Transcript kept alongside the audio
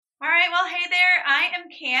All right, well, hey there. I am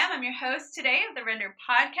Cam. I'm your host today of the Render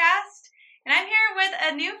Podcast, and I'm here with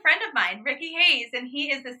a new friend of mine, Ricky Hayes, and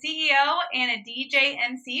he is the CEO and a DJ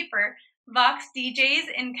MC for Vox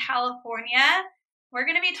DJs in California. We're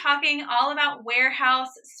going to be talking all about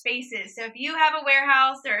warehouse spaces. So if you have a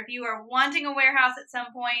warehouse or if you are wanting a warehouse at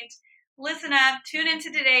some point, listen up, tune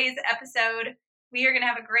into today's episode. We are going to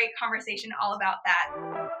have a great conversation all about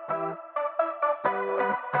that.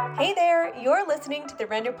 Hey there, you're listening to the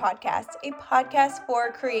Render Podcast, a podcast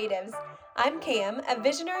for creatives. I'm Cam, a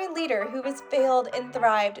visionary leader who has failed and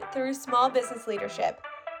thrived through small business leadership.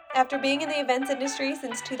 After being in the events industry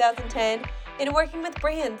since 2010 and working with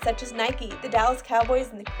brands such as Nike, the Dallas Cowboys,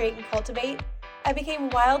 and the Create and Cultivate, I became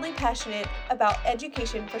wildly passionate about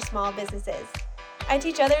education for small businesses. I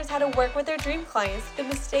teach others how to work with their dream clients, the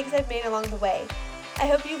mistakes I've made along the way. I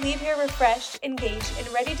hope you leave here refreshed, engaged, and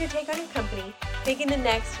ready to take on your company, making the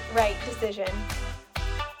next right decision.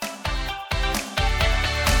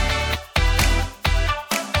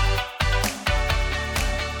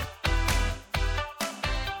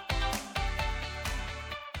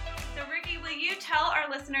 So, Ricky, will you tell our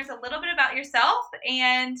listeners a little bit about yourself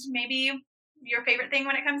and maybe your favorite thing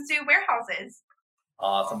when it comes to warehouses?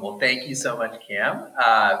 Awesome. Well, thank you so much, Cam.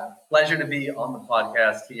 Pleasure to be on the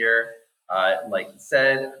podcast here. Like you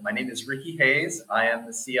said, my name is Ricky Hayes. I am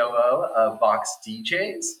the COO of Vox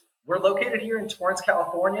DJs. We're located here in Torrance,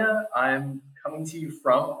 California. I'm coming to you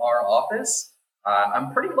from our office.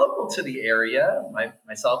 I'm pretty local to the area,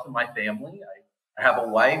 myself and my family. I have a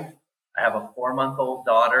wife. I have a 4-month-old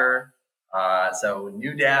daughter. So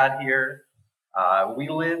new dad here. We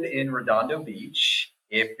live in Redondo Beach.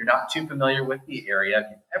 If you're not too familiar with the area, if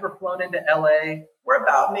you've ever flown into LA, we're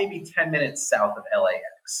about maybe 10 minutes south of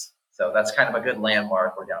LAX. So that's kind of a good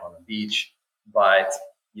landmark. We're down on the beach, but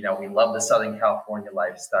we love the Southern California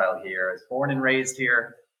lifestyle here. I was born and raised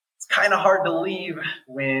here. It's kind of hard to leave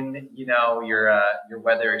when your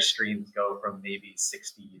weather extremes go from maybe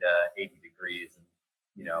 60 to 80 degrees,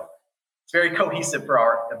 and it's very cohesive for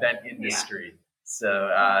our event industry. Yeah.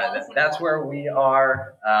 So that's where we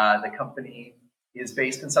are. The company is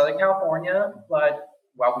based in Southern California, but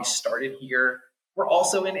while we started here, we're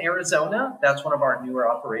also in Arizona. That's one of our newer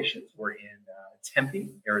operations. We're in Tempe,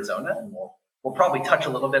 Arizona, and we'll probably touch a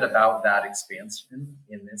little bit about that expansion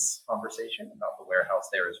in this conversation about the warehouse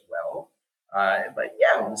there as well. But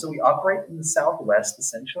yeah, so we operate in the Southwest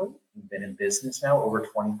essentially. We've been in business now over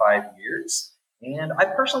 25 years, and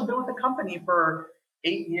I've personally been with the company for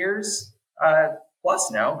 8 years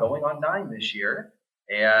plus now, going on 9 this year,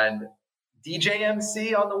 and DJ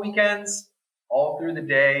MC on the weekends. All through the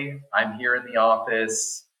day, I'm here in the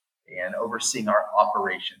office and overseeing our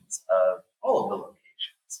operations of all of the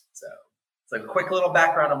locations. So it's a quick little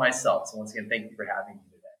background on myself. So once again, thank you for having me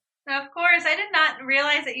today. Of course. I did not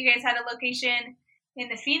realize that you guys had a location in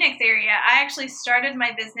the Phoenix area. I actually started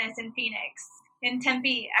my business in Phoenix, in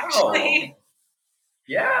Tempe, actually. Oh,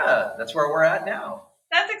 yeah, that's where we're at now.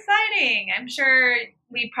 That's exciting. I'm sure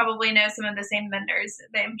we probably know some of the same vendors.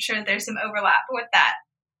 I'm sure there's some overlap with that.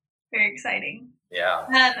 Very exciting. Yeah.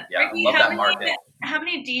 Ricky, love that market. How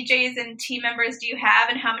many DJs and team members do you have,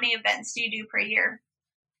 and how many events do you do per year?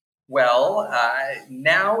 Well,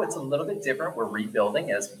 now it's a little bit different. We're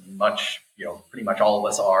rebuilding as much, pretty much all of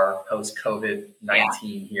us are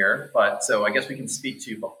post-COVID-19 here. But so I guess we can speak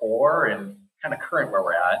to before and kind of current where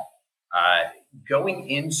we're at. Going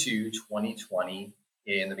into 2020,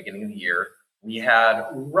 in the beginning of the year, we had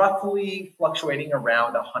roughly fluctuating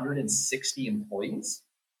around 160 employees.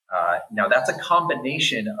 Now that's a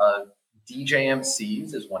combination of DJ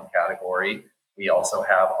MCs is one category. We also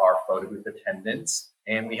have our photo booth attendants,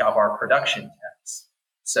 and we have our production techs.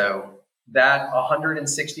 So that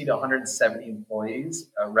 160 to 170 employees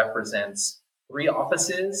represents 3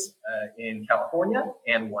 offices in California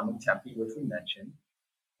and 1 in Tempe, which we mentioned.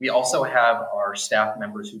 We also have our staff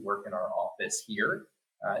members who work in our office here.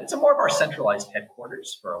 It's more of our centralized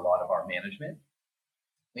headquarters for a lot of our management.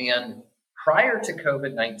 And prior to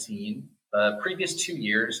COVID-19, the previous 2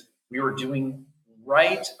 years, we were doing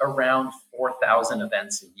right around 4,000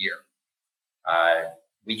 events a year.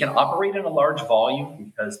 We can operate in a large volume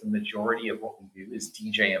because the majority of what we do is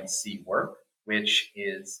DJ MC work, which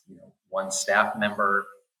is 1 staff member,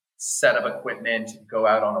 set of equipment, go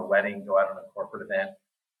out on a wedding, go out on a corporate event,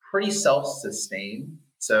 pretty self-sustained.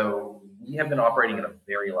 So we have been operating at a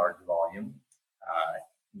very large volume.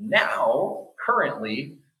 Now,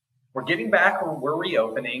 currently, we're getting back, we're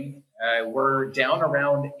reopening. We're down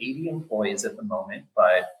around 80 employees at the moment,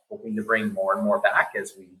 but hoping to bring more and more back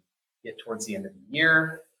as we get towards the end of the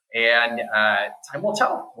year. And time will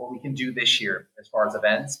tell what we can do this year as far as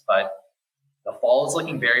events. But the fall is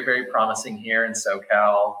looking very, very promising here in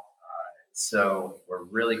SoCal. So we're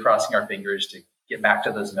really crossing our fingers to get back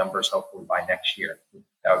to those numbers hopefully by next year.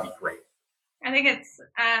 That would be great. I think it's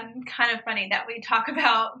kind of funny that we talk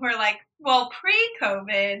about, we're like, well,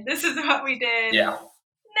 pre-COVID, this is what we did. Yeah.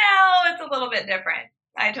 Now it's a little bit different.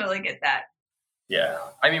 I totally get that. Yeah.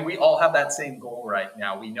 I mean, we all have that same goal right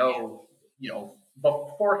now. We know,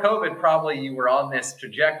 before COVID, probably you were on this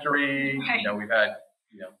trajectory. Right. We've had,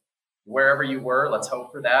 wherever you were, let's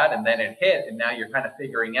hope for that. And then it hit. And now you're kind of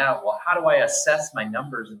figuring out, well, how do I assess my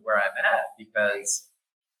numbers and where I'm at? Because,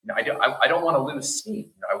 I don't want to lose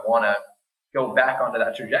steam. I want to go back onto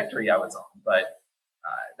that trajectory I was on. But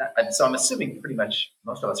so I'm assuming pretty much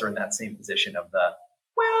most of us are in that same position of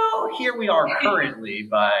here we are currently,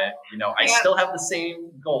 but I still have the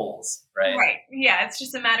same goals, right? Right. Yeah. It's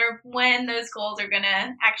just a matter of when those goals are going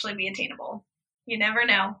to actually be attainable. You never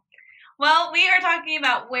know. Well, we are talking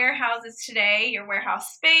about warehouses today, your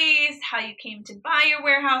warehouse space, how you came to buy your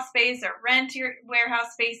warehouse space or rent your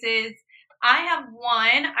warehouse spaces. I have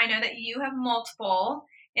one. I know that you have multiple.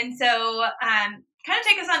 And so kind of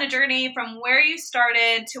take us on a journey from where you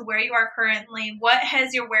started to where you are currently. What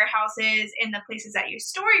has your warehouses and the places that you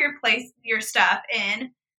store your stuff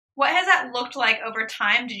in, what has that looked like over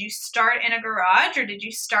time? Did you start in a garage, or did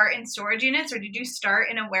you start in storage units, or did you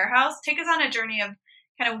start in a warehouse? Take us on a journey of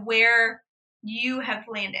kind of where you have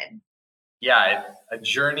landed. Yeah, a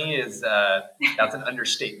journey is that's an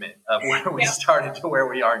understatement of where we started to where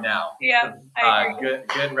we are now. Yeah, I agree.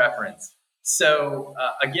 Good reference. So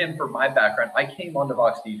again, for my background, I came onto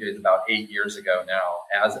Vox DJs about 8 years ago now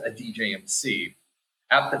as a DJ MC.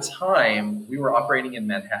 At the time, we were operating in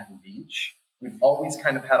Manhattan Beach. We've always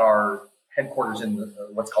kind of had our headquarters in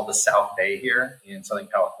what's called the South Bay here in Southern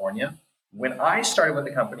California. When I started with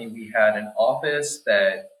the company, we had an office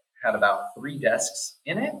that had about 3 desks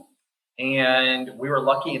in it. And we were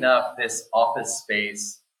lucky enough, this office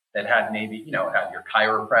space that had maybe, had your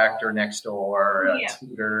chiropractor next door, a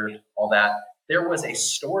tutor, all that. There was a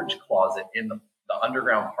storage closet in the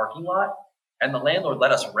underground parking lot, and the landlord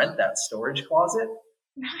let us rent that storage closet.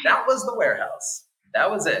 Nice. That was the warehouse.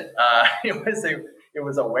 That was it. It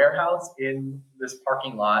was a warehouse in this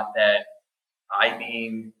parking lot that,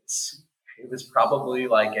 it was probably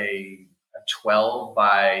like a 12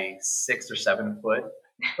 by 6 or 7 foot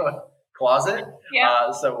closet.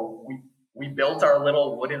 Yeah. So we built our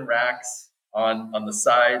little wooden racks on the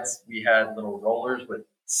sides. We had little rollers with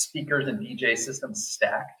speakers and DJ systems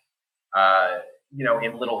stacked,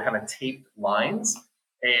 in little kind of taped lines.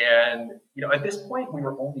 And, at this point we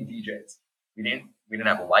were only DJs. We didn't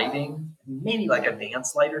have lighting, maybe like a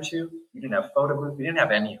dance light or two. We didn't have photo booth. We didn't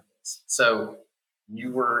have any of this. So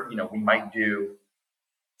we might do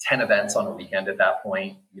 10 events on a weekend at that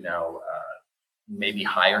point, maybe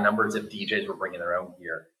higher numbers if DJs were bringing their own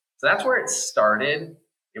gear. So that's where it started.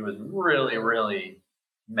 It was really, really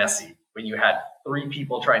messy when you had 3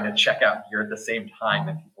 people trying to check out gear at the same time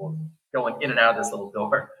and people going in and out of this little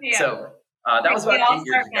door. Yeah. So that was about 8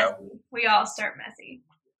 years ago. We all start messy.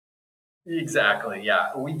 Exactly.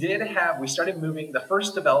 Yeah. We started moving. The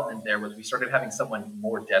first development there was we started having someone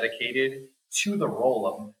more dedicated to the role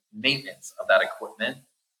of maintenance of that equipment,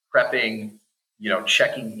 prepping,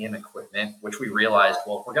 checking in equipment, which we realized,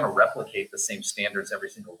 well, if we're going to replicate the same standards every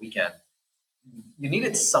single weekend, you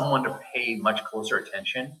needed someone to pay much closer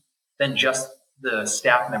attention than just the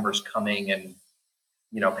staff members coming and,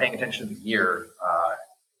 paying attention to the gear.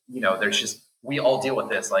 We all deal with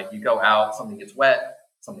this. Like you go out, something gets wet,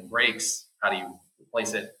 something breaks, how do you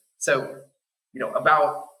replace it? So,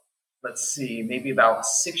 maybe about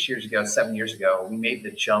 6 years ago, 7 years ago, we made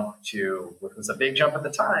the jump to, which was a big jump at the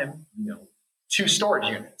time, 2 storage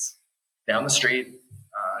units down the street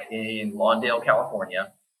in Lawndale,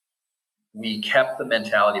 California. We kept the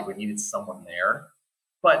mentality we needed someone there,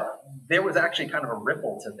 but there was actually kind of a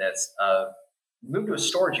ripple to this. Move to a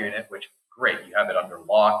storage unit, which great, you have it under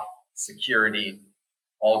lock, security,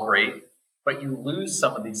 all great, but you lose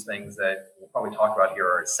some of these things that we'll probably talk about here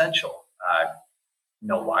are essential.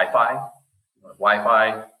 No Wi-Fi.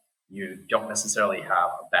 You don't necessarily have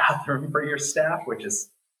a bathroom for your staff, which is,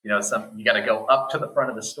 you got to go up to the front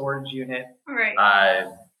of the storage unit. Right.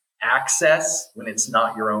 Access when it's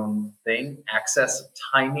not your own thing. Access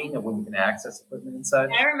timing of when you can access equipment and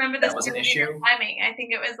such. I remember this that was an issue. Timing. I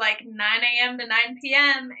think it was like 9 a.m. to 9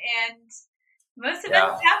 p.m. and most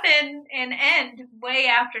events happen and end way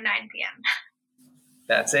after 9 p.m.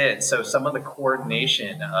 That's it. So some of the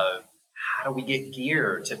coordination of how do we get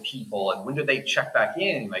gear to people and when do they check back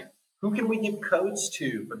in? Like, who can we give codes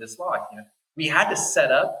to for this lock? We had to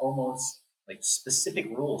set up almost like specific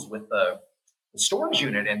rules with the storage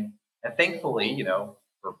unit. And And thankfully,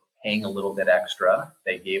 for paying a little bit extra,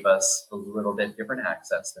 they gave us a little bit different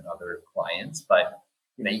access than other clients, but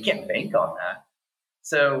you can't bank on that.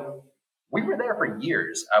 So we were there for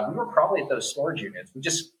years. We were probably at those storage units. We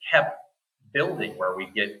just kept building where we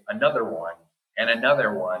get another one and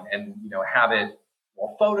another one, and have it.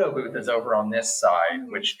 Well, photo booth is over on this side,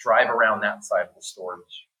 which drive around that side of the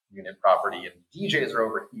storage unit property, and DJs are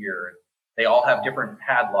over here. And they all have different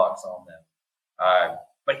padlocks on them.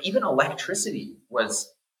 But even electricity was,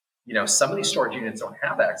 some of these storage units don't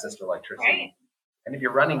have access to electricity. Right. And if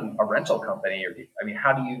you're running a rental company,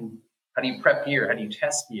 how do you prep gear? How do you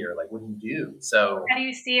test gear? Like, what do you do? So how do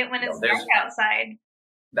you see it when it's dark outside?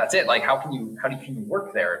 That's it. Like, how can you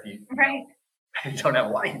work there if you don't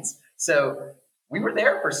have lights? So we were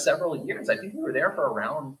there for several years. I think we were there for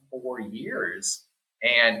around 4 years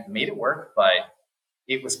and made it work, but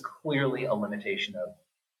it was clearly a limitation of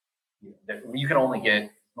that you can only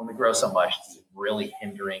grow so much. It's really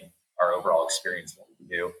hindering our overall experience, what we can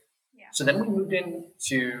do. Yeah. So then we moved in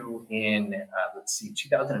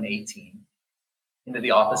 2018 into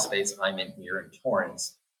the office space I'm in here in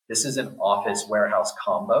Torrance. This is an office warehouse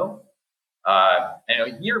combo. And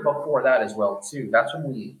a year before that as well, too, that's when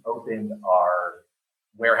we opened our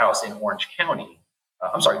warehouse in Orange County.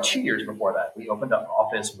 2 years before that, we opened an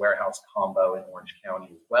office warehouse combo in Orange County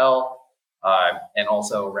as well. And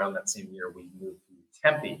also around that same year, we moved to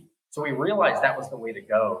Tempe. So we realized that was the way to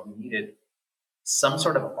go. We needed some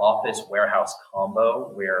sort of office warehouse combo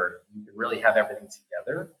where you could really have everything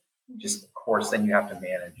together. Just, of course, then you have to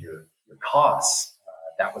manage your costs.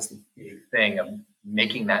 That was the big thing of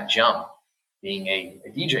making that jump. Being a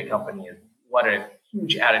DJ company, what a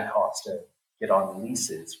huge added cost to get on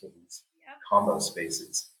leases for these combo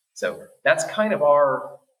spaces. So that's kind of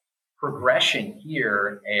our progression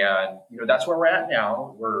here, and that's where we're at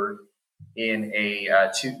now. We're in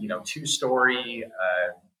a two-story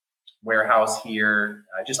warehouse here,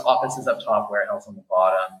 just offices up top, warehouse on the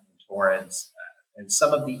bottom in Torrance, and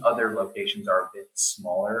some of the other locations are a bit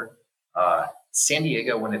smaller. San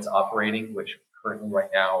Diego, when it's operating, which currently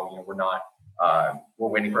right now we're not. We're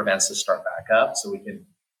waiting for events to start back up so we can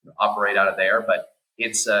operate out of there. But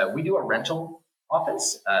it's we do a rental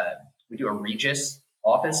office. We do a Regus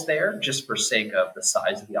office there just for sake of the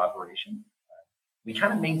size of the operation. We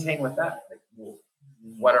kind of maintain with that, like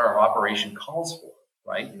what our operation calls for,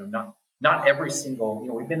 right? Not every single.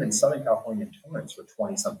 We've been in Southern California and Torrance for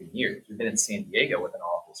 20-something years. We've been in San Diego with an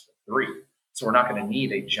office for 3, so we're not going to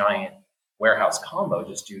need a giant warehouse combo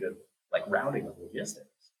just due to like routing of logistics.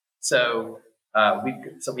 So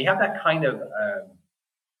we have that kind of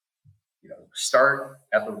start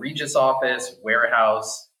at the Regus office,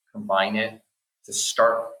 warehouse, combine it to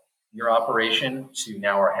start your operation to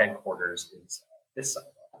now our headquarters is this side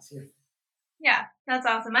of the office here. Yeah, that's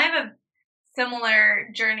awesome. I have a similar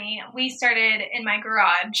journey. We started in my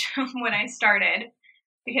garage when I started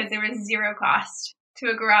because there was zero cost to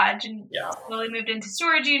a garage, and slowly moved into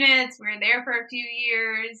storage units. We were there for a few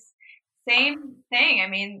years. Same thing. I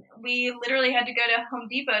mean, we literally had to go to Home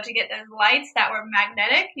Depot to get those lights that were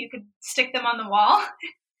magnetic. You could stick them on the wall,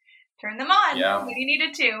 turn them on when you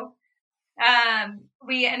needed to.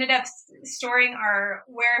 We ended up storing our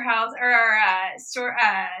warehouse or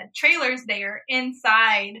our trailers there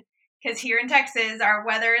inside because here in Texas, our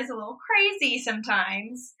weather is a little crazy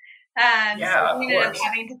sometimes. So we ended up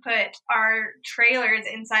having to put our trailers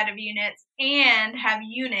inside of units and have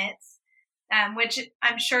units. Which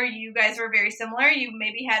I'm sure you guys were very similar. You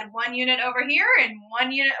maybe had one unit over here and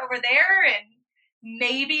one unit over there and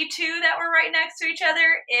maybe 2 that were right next to each other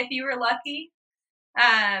if you were lucky.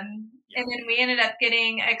 And then we ended up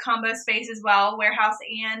getting a combo space as well, warehouse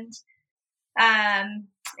and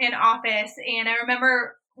an office. And I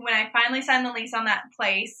remember when I finally signed the lease on that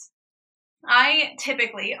place, I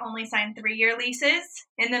typically only sign 3-year leases,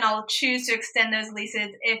 and then I'll choose to extend those leases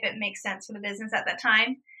if it makes sense for the business at that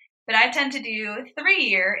time. But I tend to do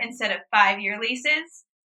 3-year instead of 5-year leases,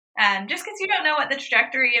 just because you don't know what the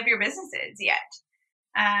trajectory of your business is yet.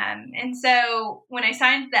 And so when I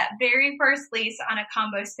signed that very first lease on a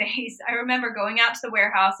combo space, I remember going out to the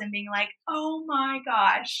warehouse and being like, oh my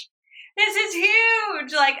gosh, this is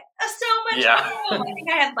huge. Like so much room. I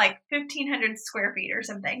think I had like 1,500 square feet or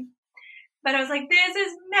something. But I was like, this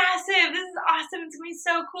is massive. This is awesome. It's going to be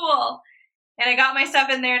so cool. And I got my stuff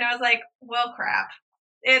in there and I was like, well, crap.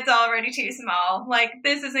 It's already too small. Like,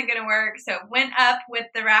 this isn't going to work. So went up with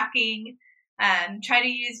the racking, try to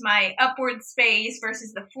use my upward space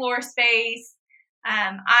versus the floor space.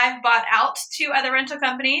 I've bought out 2 other rental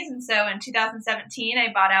companies. And so in 2017,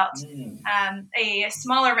 I bought out a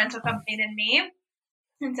smaller rental company than me.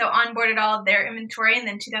 And so onboarded all of their inventory, and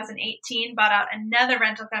then 2018 bought out another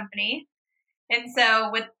rental company. And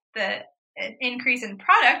so with the increase in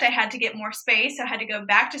product, I had to get more space. So I had to go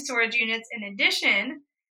back to storage units in addition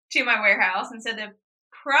to my warehouse. And so the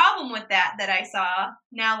problem with that I saw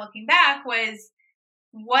now looking back was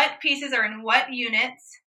what pieces are in what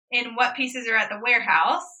units and what pieces are at the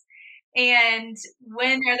warehouse, and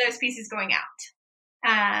when are those pieces going out,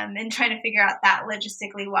 and trying to figure out that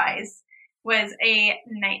logistically wise was a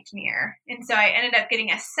nightmare. And so I ended up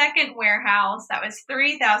getting a second warehouse that was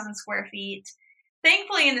 3,000 square feet,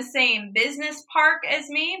 thankfully in the same business park as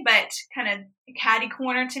me, but kind of catty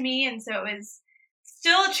corner to me. And so it was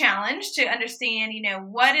still a challenge to understand,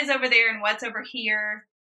 what is over there and what's over here.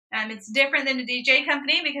 It's different than a DJ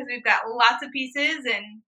company because we've got lots of pieces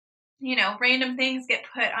and, random things get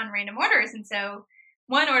put on random orders. And so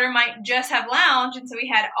one order might just have lounge. And so we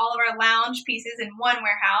had all of our lounge pieces in one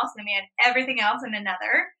warehouse, and then we had everything else in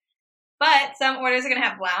another. But some orders are going to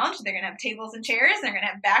have lounge. They're going to have tables and chairs. They're going to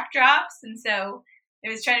have backdrops. And so it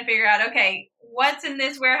was trying to figure out, okay, what's in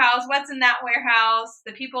this warehouse? What's in that warehouse?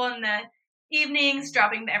 The people in the evenings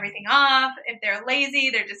dropping everything off. If they're lazy,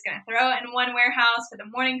 they're just going to throw it in one warehouse for the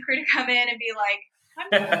morning crew to come in and be like,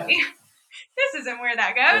 I'm sorry, this isn't where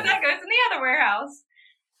that goes. That goes in the other warehouse.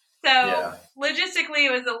 So logistically,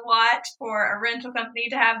 it was a lot for a rental company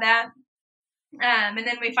to have that. And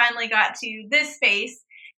then we finally got to this space,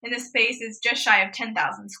 and this space is just shy of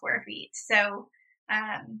 10,000 square feet. So,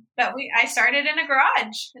 but I started in a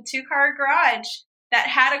garage, a 2-car garage that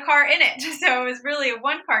had a car in it. So it was really a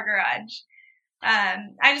 1-car garage.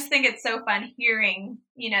 I just think it's so fun hearing,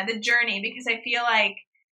 the journey, because I feel like,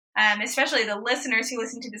 especially the listeners who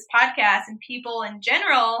listen to this podcast and people in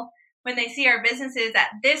general, when they see our businesses at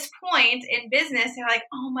this point in business, they're like,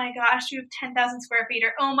 oh my gosh, you have 10,000 square feet,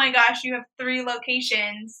 or oh my gosh, you have 3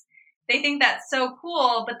 locations. They think that's so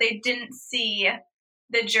cool, but they didn't see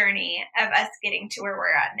the journey of us getting to where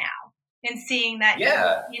we're at now, and seeing that,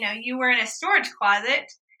 you were in a storage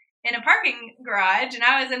closet in a parking garage, and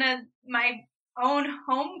I was in my own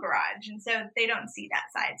home garage. And so they don't see that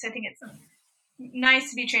side. So I think it's nice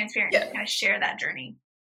to be transparent and kind of share that journey.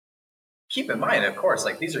 Keep in mind, of course,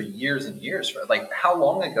 like these are years and years. Like, how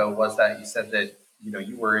long ago was that you said that,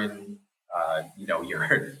 you were in,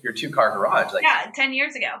 your 2-car garage? Like, 10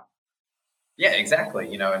 years ago. Yeah,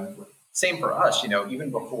 exactly. And same for us,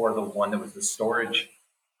 even before the one that was the storage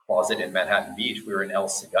closet in Manhattan Beach, we were in El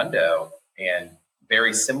Segundo, and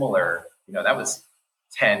very similar, that was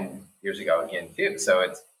 10 years ago again too.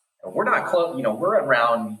 So we're not close, we're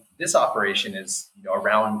around, this operation is,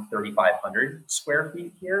 around 3,500 square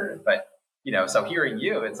feet here. But, so hearing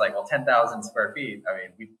you, it's like, well, 10,000 square feet. I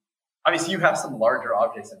mean, obviously you have some larger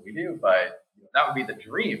objects than we do, but that would be the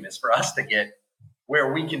dream, is for us to get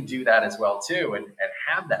where we can do that as well too, and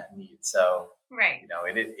have that need. So, right.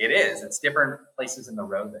 It's different places in the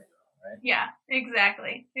road that you're on, right? Yeah,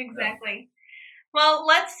 exactly. Yeah. Well,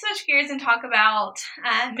 let's switch gears and talk about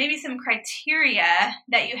maybe some criteria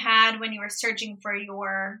that you had when you were searching for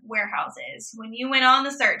your warehouses. When you went on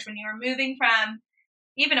the search, when you were moving from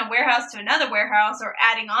even a warehouse to another warehouse, or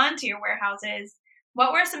adding on to your warehouses,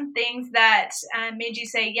 what were some things that made you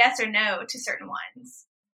say yes or no to certain ones?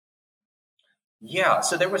 Yeah,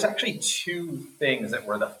 so there was actually 2 things that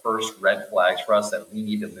were the first red flags for us that we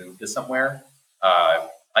need to move to somewhere.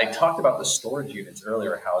 I talked about the storage units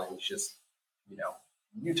earlier, how it was just,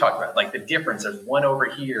 you talked about like the difference. There's one over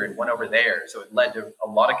here and one over there. So it led to a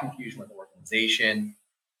lot of confusion with the organization.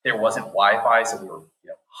 There wasn't Wi-Fi, so we were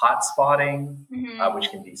hot spotting, which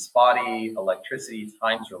can be spotty. Electricity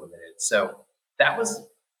times were limited. So that was,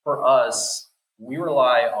 for us, we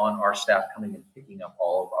rely on our staff coming and picking up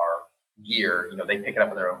all of our gear. They pick it up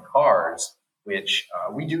in their own cars, which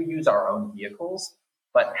we do use our own vehicles.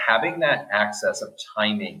 But having that access of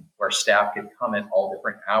timing where staff could come at all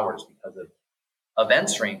different hours, because of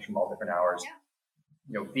events range from all different hours,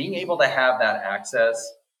 being able to have that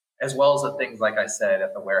access, as well as the things, like I said,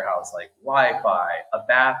 at the warehouse, like Wi-Fi, a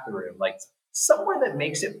bathroom, like somewhere that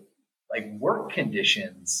makes it like work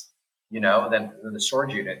conditions, than the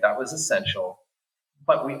storage unit, that was essential.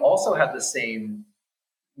 But we also had the same,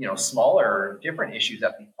 smaller, different issues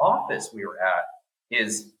at the office we were at.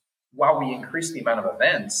 Is while we increased the amount of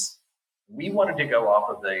events, we wanted to go off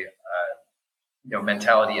of the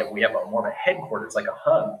mentality of, we have more of a headquarters, like a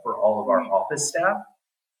hub for all of our office staff,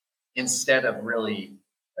 instead of really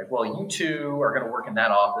like, well, you 2 are going to work in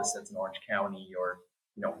that office that's in Orange County, or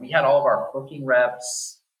we had all of our booking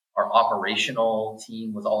reps, our operational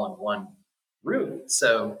team was all in one room.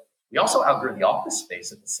 So we also outgrew the office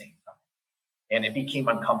space at the same time, and it became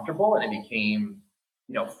uncomfortable, and it became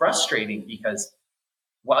frustrating, because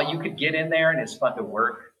while you could get in there and it's fun to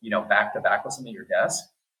work, back to back with something at your desk,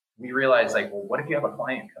 we realized like, well, what if you have a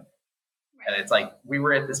client come in? And it's like, we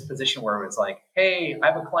were at this position where it was like, hey, I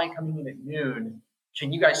have a client coming in at noon.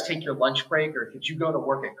 Can you guys take your lunch break, or could you go to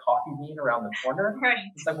work at Coffee Bean around the corner? Right.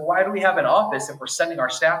 It's like, well, why do we have an office if we're sending our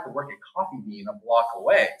staff to work at Coffee Bean a block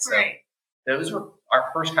away? So Right. those were our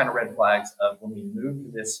first kind of red flags of when we moved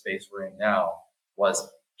to this space we're in now was,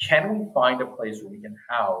 can we find a place where we can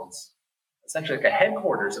house essentially like a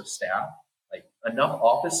headquarters of staff, like enough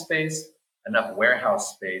office space, enough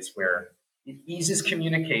warehouse space where it eases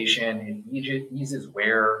communication, it eases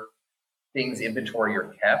where things inventory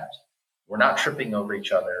are kept. We're not tripping over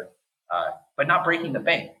each other, but not breaking the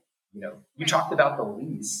bank. You talked about the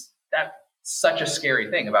lease. That's such a scary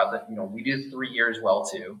thing about that. We do 3 years well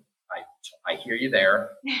too. I hear you there.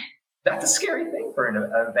 That's a scary thing for an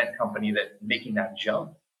event company that making that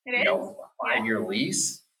jump. It is. A 5-year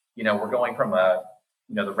lease. We're going from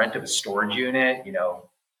the rent of a storage unit,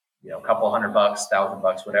 a couple $100,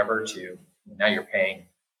 $1,000, whatever, to now you're paying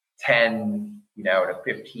 10, to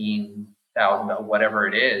 15,000, whatever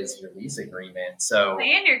it is, your lease agreement. So,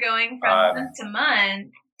 and you're going from month to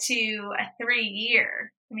month to a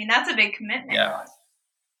 3-year. I mean, that's a big commitment. Yeah,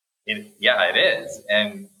 it is.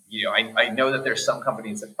 And, I know that there's some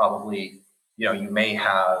companies that probably, you may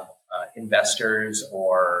have investors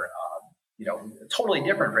or, totally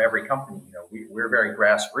different for every company. We're very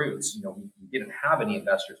grassroots. We didn't have any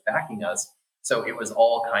investors backing us. So it was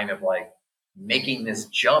all kind of like making this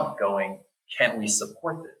jump going, can we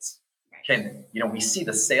support this? We see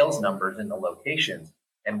the sales numbers in the locations,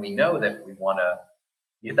 and we know that we want to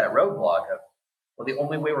hit that roadblock of, well, the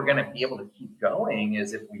only way we're going to be able to keep going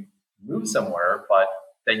is if we move somewhere, but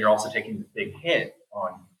then you're also taking the big hit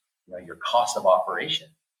on your cost of operation.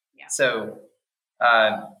 Yeah. So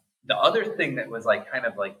the other thing that was like kind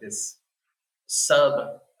of like this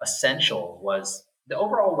sub-essential was the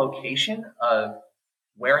overall location of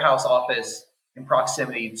warehouse office in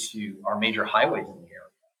proximity to our major highways in the area.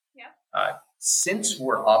 Yeah. Since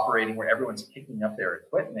we're operating where everyone's picking up their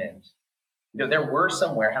equipment, there were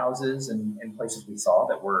some warehouses and places we saw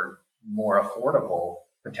that were more affordable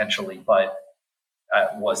potentially, but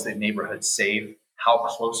was the neighborhood safe? How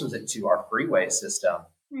close was it to our freeway system?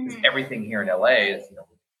 Because everything here in LA is,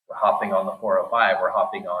 we're hopping on the 405, we're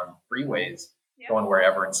hopping on freeways, going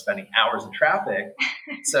wherever and spending hours in traffic.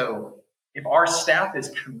 So if our staff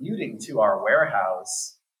is commuting to our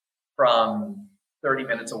warehouse from 30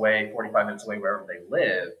 minutes away, 45 minutes away, wherever they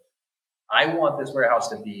live, I want this warehouse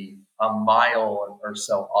to be a mile or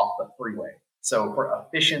so off the freeway. So for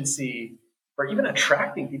efficiency, for even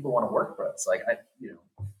attracting people who want to work for us, like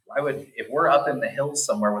if we're up in the hills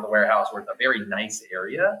somewhere with a warehouse where it's a very nice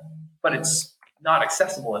area, but it's not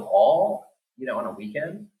accessible at all, on a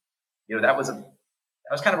weekend, that was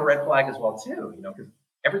kind of a red flag as well too, because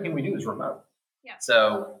everything we do is remote. Yeah.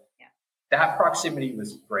 So that proximity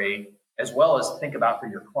was great, as well as think about for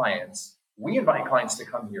your clients. We invite clients to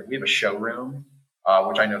come here. We have a showroom,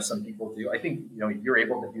 which I know some people do. I think, you're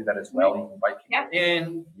able to do that as well. You can invite people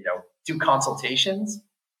in, do consultations.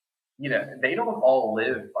 They don't all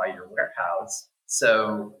live by your warehouse.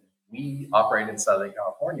 So we operate in Southern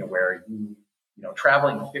California where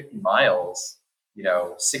traveling 50 miles,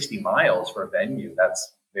 60 miles for a venue,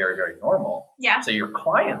 that's very, very normal. Yeah. So your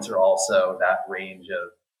clients are also that range of,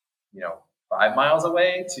 5 miles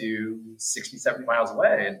away to 60, 70 miles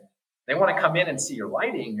away. And they want to come in and see your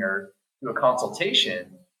lighting or do a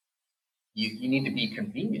consultation. You need to be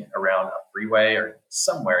convenient around a freeway or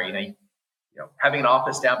somewhere, having an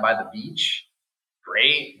office down by the beach,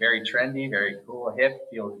 great, very trendy, very cool, hip,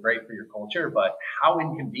 feels great for your culture. But how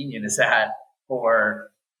inconvenient is that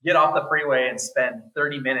for get off the freeway and spend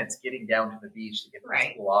 30 minutes getting down to the beach to get to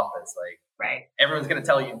the cool office? Like, everyone's going to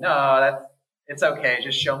tell you, no, it's okay.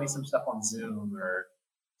 Just show me some stuff on Zoom or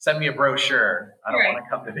send me a brochure. I don't want to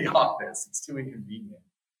come to the office. It's too inconvenient.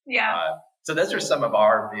 Yeah. So those are some of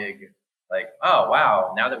our big, like, oh,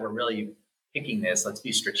 wow, now that we're really picking this, let's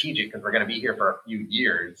be strategic because we're going to be here for a few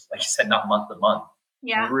years. Like you said, not month to month.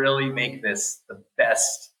 Yeah. Really make this the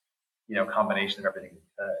best, combination of everything we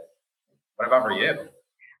could. What about for you?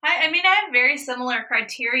 I mean, I have very similar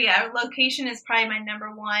criteria. Location is probably my number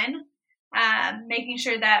one. Making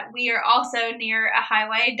sure that we are also near a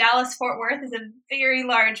highway. Dallas-Fort Worth is a very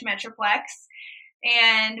large metroplex,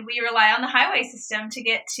 and we rely on the highway system to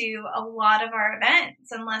get to a lot of our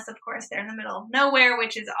events, unless, of course, they're in the middle of nowhere,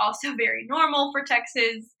 which is also very normal for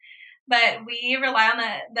Texas. But we rely on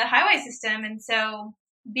the highway system, and so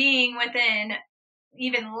being within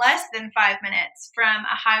even less than 5 minutes from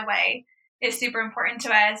a highway is super important to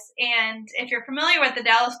us. And if you're familiar with the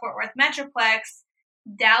Dallas-Fort Worth metroplex,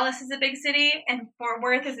 Dallas is a big city and Fort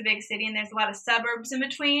Worth is a big city, and there's a lot of suburbs in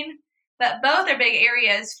between, but both are big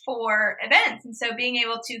areas for events. And so being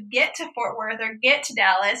able to get to Fort Worth or get to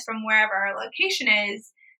Dallas from wherever our location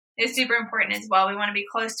is super important as well. We want to be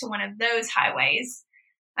close to one of those highways.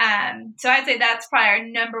 So I'd say that's probably our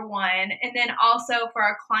number one. And then also for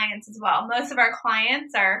our clients as well. Most of our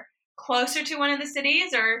clients are closer to one of the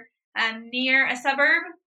cities or near a suburb.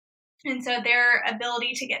 And so their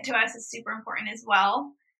ability to get to us is super important as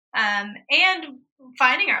well. And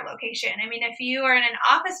finding our location. I mean, if you are in an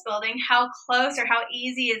office building, how close or how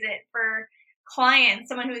easy is it for clients,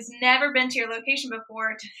 someone who has never been to your location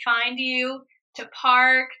before, to find you, to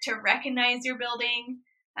park, to recognize your building?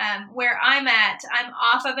 Where I'm at, I'm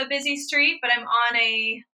off of a busy street, but I'm on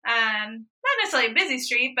a, not necessarily a busy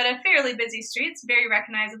street, but a fairly busy street. It's very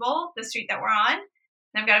recognizable, the street that we're on.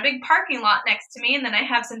 And I've got a big parking lot next to me, and then I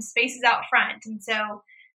have some spaces out front. And so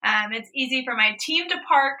it's easy for my team to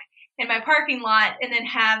park in my parking lot and then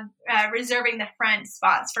have reserving the front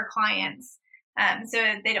spots for clients.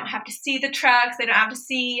 So they don't have to see the trucks. They don't have to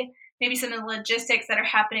see maybe some of the logistics that are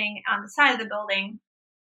happening on the side of the building.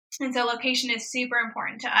 And so location is super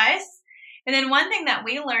important to us. And then one thing that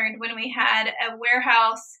we learned when we had a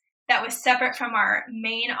warehouse that was separate from our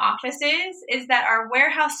main offices is that our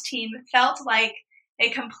warehouse team felt like a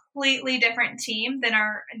completely different team than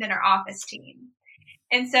our office team.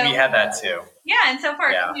 And so we had that too. Yeah. And so for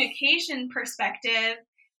a communication perspective,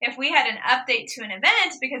 if we had an update to an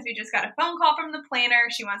event because we just got a phone call from the planner,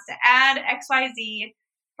 she wants to add XYZ,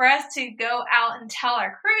 for us to go out and tell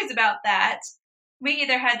our crews about that, we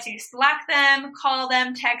either had to Slack them, call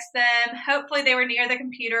them, text them. Hopefully they were near the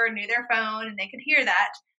computer or near their phone and they could hear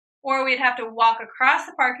that. Or we'd have to walk across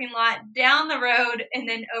the parking lot, down the road, and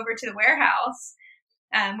then over to the warehouse,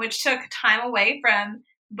 which took time away from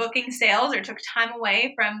booking sales or took time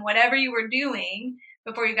away from whatever you were doing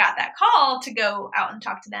before you got that call to go out and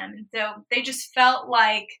talk to them. And so they just felt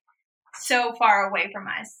like so far away from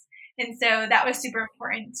us. And so that was super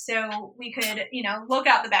important. So we could, look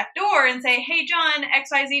out the back door and say, hey, John,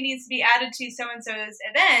 XYZ needs to be added to so-and-so's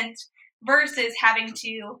event versus having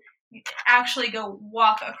to actually go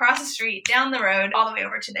walk across the street, down the road, all the way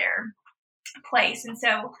over to their place. And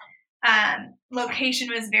so location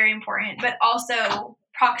was very important, but also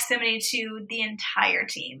proximity to the entire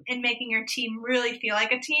team and making your team really feel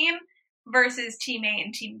like a team versus team A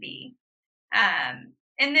and team B.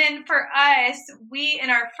 And then for us, we,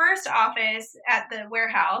 in our first office at the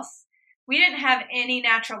warehouse, we didn't have any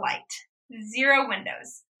natural light, 0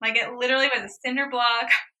 windows. Like it literally was a cinder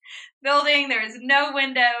block building. There was no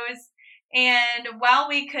windows. And while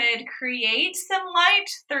we could create some light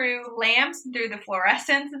through lamps, through the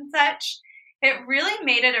fluorescence and such, it really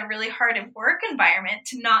made it a really hard work environment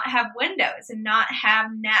to not have windows and not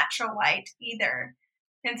have natural light either.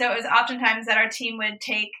 And so it was oftentimes that our team would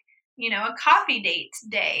take a coffee date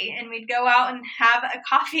day, and we'd go out and have a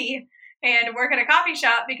coffee and work at a coffee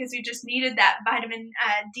shop because we just needed that vitamin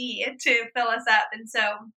D to fill us up. And so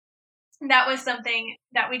that was something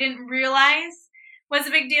that we didn't realize was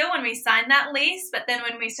a big deal when we signed that lease. But then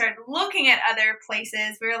when we started looking at other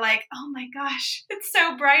places, we were like, oh my gosh, it's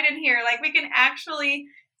so bright in here. Like we can actually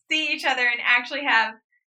see each other and actually have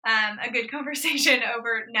a good conversation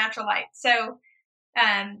over natural light. So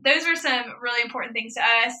those were some really important things to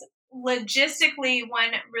us. Logistically,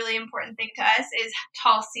 one really important thing to us is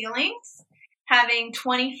tall ceilings. Having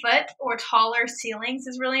 20-foot or taller ceilings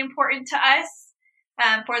is really important to us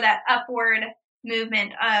for that upward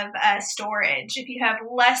movement of storage. If you have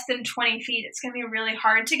less than 20 feet, it's going to be really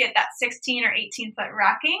hard to get that 16 or 18-foot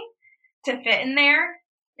racking to fit in there.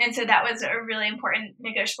 And so that was a really important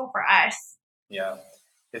negotiable for us. Yeah.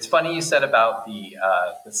 It's funny you said about the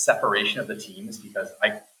separation of the teams, because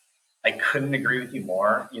I couldn't agree with you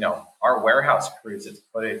more. Our warehouse crews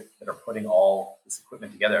that are putting all this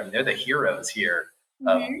equipment together, I mean, they're the heroes here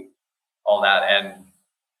of all that. And,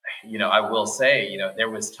 I will say, there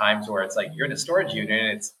was times where it's like you're in a storage unit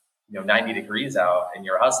and it's, 90 degrees out and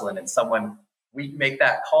you're hustling, and we make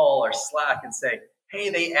that call or Slack and say, hey,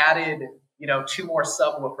 they added, 2 more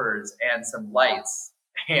subwoofers and some lights.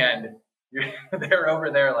 And they're over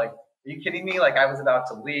there like, are you kidding me? Like I was about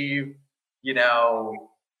to leave,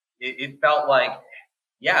 it felt like,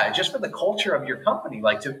 just for the culture of your company,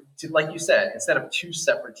 like to like you said, instead of 2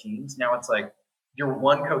 separate teams, now it's like you're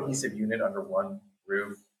one cohesive unit under one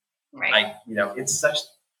roof. Right. It's such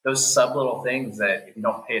those sub little things that if you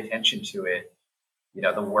don't pay attention to it,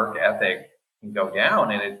 the work ethic can go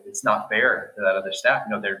down, and it's not fair to that other staff.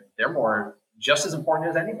 They're more just as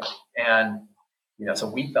important as anybody. And, so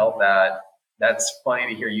we felt that. That's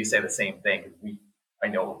funny to hear you say the same thing. I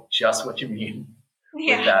know just what you mean.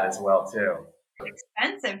 with that as well too. It's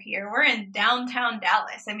expensive here. We're in downtown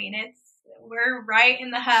Dallas. I mean, we're right in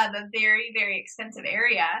the hub of very, very expensive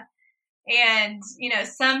area. And,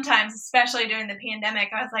 sometimes, especially during the pandemic,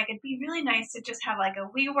 I was like, it'd be really nice to just have like a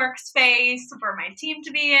WeWork space for my team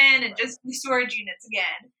to be in and just be storage units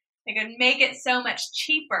again. It could make it so much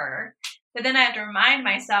cheaper. But then I have to remind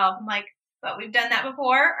myself, I'm like, but we've done that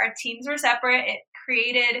before. Our teams were separate. It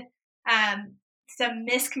created some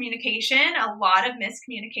miscommunication, a lot of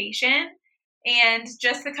miscommunication. And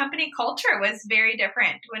just the company culture was very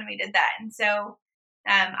different when we did that. And so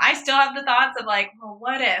I still have the thoughts of like, well,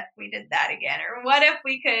 what if we did that again? Or what if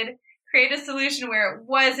we could create a solution where it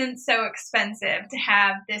wasn't so expensive to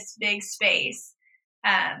have this big space?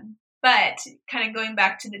 But kind of going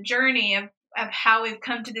back to the journey of how we've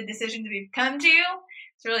come to the decisions we've come to,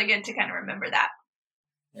 it's really good to kind of remember that.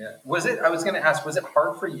 Yeah. I was going to ask, was it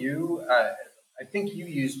hard for you? I think you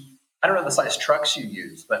used, I don't know the size trucks you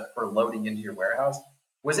use, but for loading into your warehouse,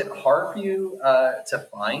 was it hard for you to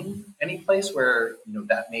find any place where,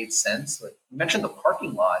 that made sense? Like you mentioned the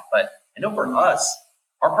parking lot, but I know for us,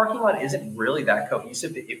 our parking lot isn't really that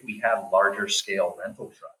cohesive if we have larger scale rental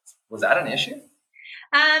trucks. Was that an issue?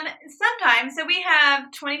 Sometimes. So we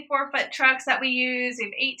have 24-foot trucks that we use. We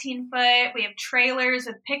have 18-foot. We have trailers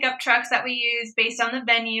with pickup trucks that we use based on the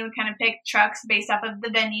venue. We kind of pick trucks based off of the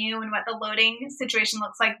venue and what the loading situation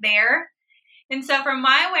looks like there. And so for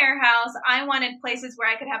my warehouse, I wanted places where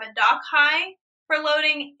I could have a dock high for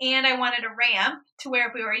loading, and I wanted a ramp to where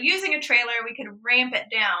if we were using a trailer, we could ramp it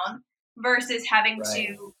down versus having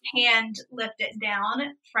to hand lift it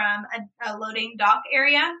down from a loading dock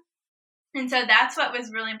area. And so that's what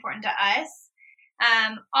was really important to us.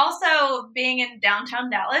 Also, being in downtown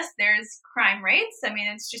Dallas, there's crime rates. I mean,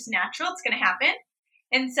 it's just natural. It's going to happen.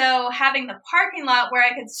 And so having the parking lot where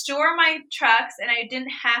I could store my trucks and I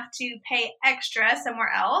didn't have to pay extra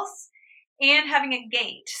somewhere else, and having a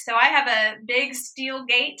gate. So I have a big steel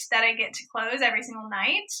gate that I get to close every single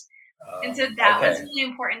night. And so that was really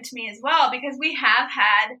important to me as well, because we have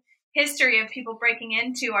had history of people breaking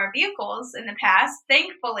into our vehicles in the past.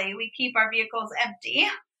 Thankfully, we keep our vehicles empty.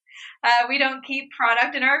 We don't keep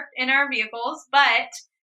product in our vehicles, but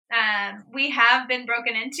we have been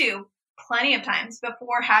broken into plenty of times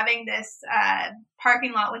before having this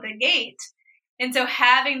parking lot with a gate. And so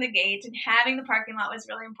having the gate and having the parking lot was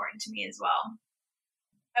really important to me as well.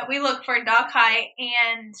 But we look for dock high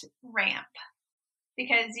and ramp,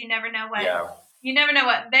 because you never know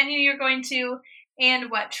what venue you're going to and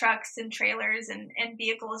what trucks and trailers and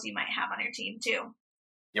vehicles you might have on your team too.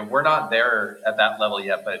 Yeah, we're not there at that level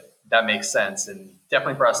yet, but that makes sense, and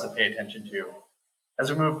definitely for us to pay attention to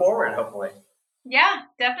as we move forward, hopefully. Yeah,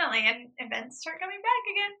 definitely. And events start coming back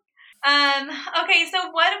again. Okay, so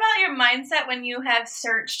what about your mindset when you have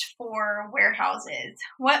searched for warehouses?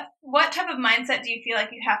 What type of mindset do you feel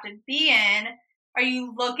like you have to be in? Are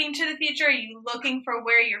you looking to the future? Are you looking for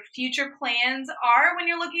where your future plans are when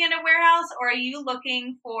you're looking at a warehouse? Or are you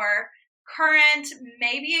looking for current,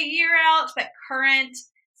 maybe a year out, but current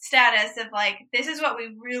status of like, this is what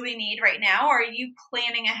we really need right now? Or are you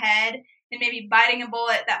planning ahead and maybe biting a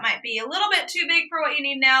bullet that might be a little bit too big for what you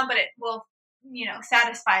need now, but it will,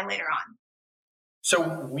 satisfy later on?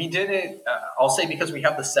 So we did it, I'll say, because we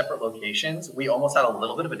have the separate locations, we almost had a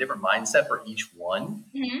little bit of a different mindset for each one.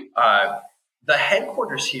 Mm-hmm. The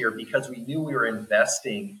headquarters here, because we knew we were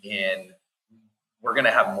investing in, we're going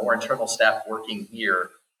to have more internal staff working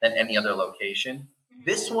here than any other location.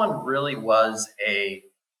 This one really was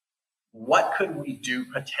what could we do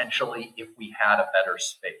potentially if we had a better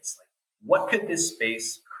space? Like, what could this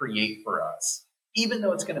space create for us? Even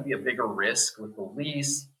though it's going to be a bigger risk with the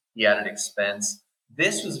lease, the added expense,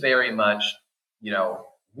 this was very much,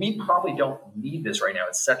 we probably don't need this right now.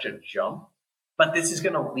 It's such a jump, but this is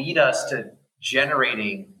going to lead us to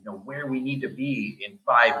generating, where we need to be in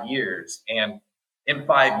 5 years. And in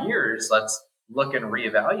 5 years, let's look and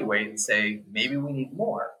reevaluate and say, maybe we need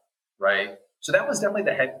more, right? So that was definitely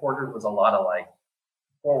the headquarters, was a lot of like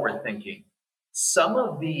forward thinking. Some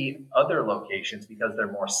of the other locations, because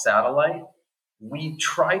they're more satellite, we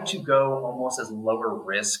try to go almost as lower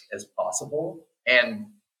risk as possible. And,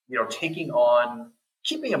 keeping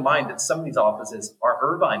in mind that some of these offices, our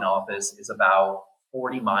Irvine office is about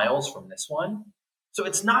 40 miles from this one. So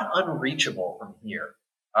it's not unreachable from here.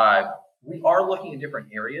 We are looking at different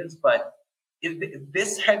areas, but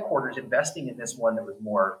this headquarters, investing in this one that was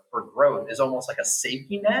more for growth, is almost like a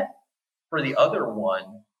safety net for the other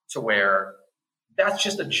one, to where that's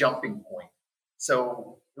just a jumping point.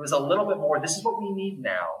 So it was a little bit more, this is what we need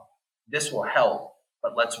now. This will help,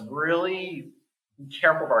 but let's really be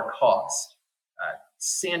careful of our cost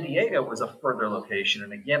San Diego was a further location.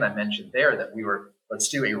 And again, I mentioned there that let's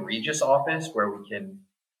do a Regus office where we can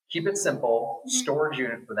keep it simple, storage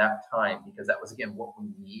unit for that time, because that was, again, what we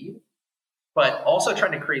need. But also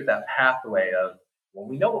trying to create that pathway of, well,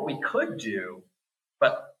 we know what we could do,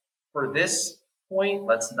 but for this point,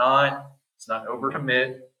 let's not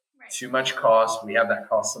overcommit, too much cost. We have that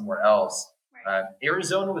cost somewhere else.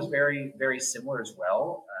 Arizona was very, very similar as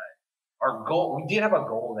well. Our goal, we did have a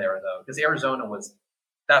goal there though, because Arizona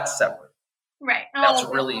that's separate. Right. That's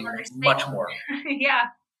really much more. Yeah.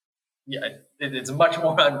 Yeah, it's much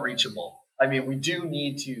more unreachable. I mean, we do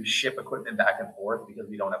need to ship equipment back and forth because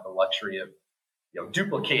we don't have the luxury of,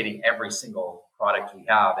 duplicating every single product we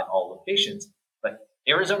have in all locations. But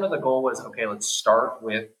Arizona, the goal was, okay, let's start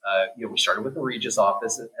with, we started with the Regus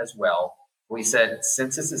office as well. We said,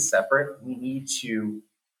 since this is separate, we need to,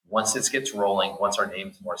 once this gets rolling, once our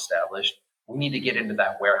name's more established, we need to get into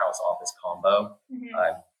that warehouse office combo,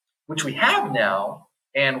 which we have now.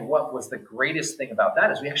 And what was the greatest thing about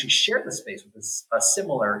that is we actually shared the space with a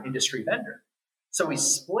similar industry vendor. So we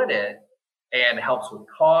split it, and it helps with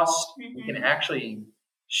cost. We can actually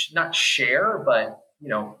not share, but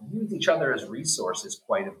use each other as resources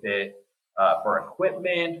quite a bit for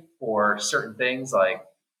equipment, for certain things. Like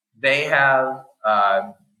they have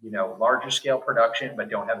larger scale production, but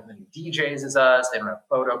don't have as many DJs as us. They don't have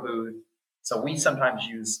photo booth, so we sometimes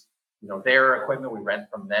use their equipment. We rent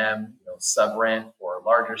from them, sub rent for a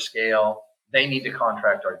larger scale. They need to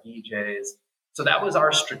contract our DJs. So that was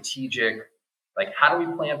our strategic, like, how do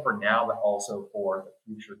we plan for now, but also for the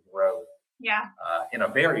future growth? Yeah. In a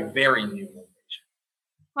very, very new location.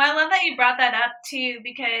 Well, I love that you brought that up too,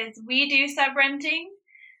 because we do sub renting.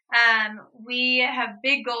 We have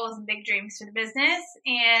big goals and big dreams for the business.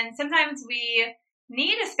 And sometimes we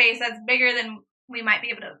need a space that's bigger than we might be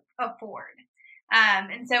able to afford.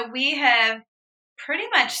 And so we have pretty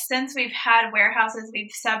much, since we've had warehouses,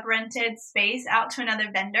 we've sub-rented space out to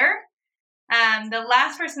another vendor. The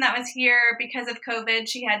last person that was here, because of COVID,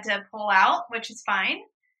 she had to pull out, which is fine.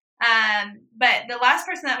 But the last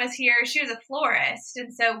person that was here, she was a florist.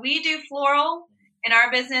 And so we do floral in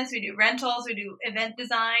our business. We do rentals. We do event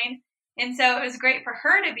design. And so it was great for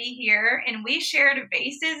her to be here. And we shared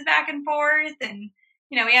vases back and forth. And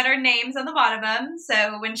we had our names on the bottom of them.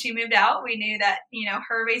 So when she moved out, we knew that,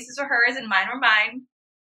 her vases were hers and mine were mine.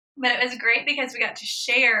 But it was great because we got to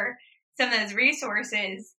share some of those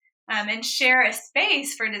resources and share a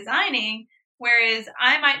space for designing, whereas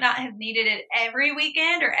I might not have needed it every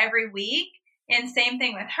weekend or every week. And same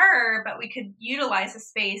thing with her, but we could utilize the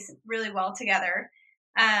space really well together.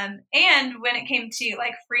 And when it came to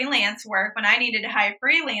like freelance work, when I needed to hire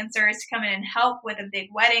freelancers to come in and help with a big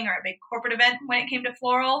wedding or a big corporate event, when it came to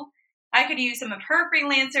floral, I could use some of her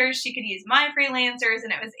freelancers. She could use my freelancers,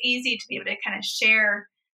 and it was easy to be able to kind of share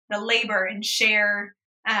the labor and share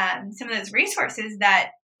some of those resources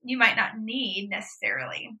that you might not need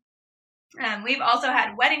necessarily. We've also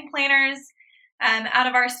had wedding planners out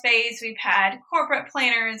of our space. We've had corporate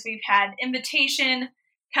planners. We've had invitation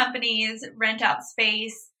companies rent out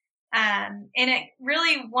space. And it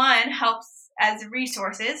really, helps as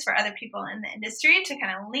resources for other people in the industry to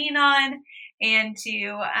kind of lean on and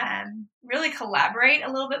to really collaborate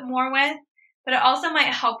a little bit more with. But it also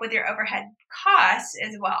might help with your overhead costs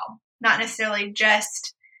as well, not necessarily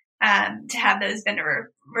just to have those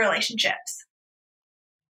vendor relationships.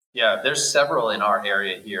 Yeah, there's several in our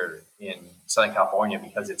area here in Southern California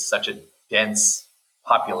because it's such a dense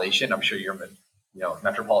population. I'm sure you're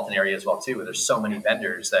metropolitan area as well too, where there's so many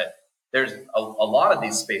vendors that there's a lot of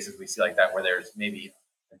these spaces we see like that, where there's maybe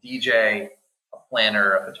a DJ, a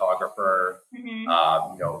planner, a photographer,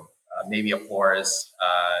 maybe a florist,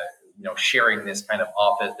 sharing this kind of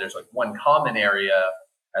office. There's like one common area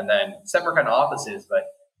and then separate kind of offices. But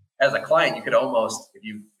as a client, you could almost, if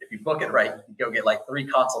you book it right, you could go get like 3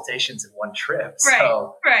 consultations in one trip. Right,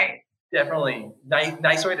 so right. Definitely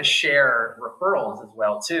nice way to share referrals as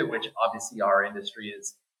well too, which obviously our industry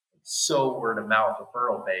is so word of mouth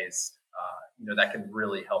referral based. That can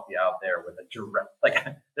really help you out there with a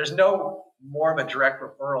direct, there's no more of a direct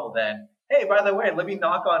referral than, hey, by the way, let me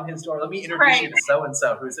knock on his door. Let me introduce you to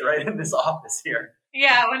so-and-so who's right in this office here.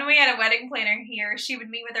 Yeah, when we had a wedding planner here, she would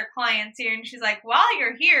meet with her clients here, and she's like, while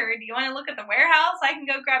you're here, do you want to look at the warehouse? I can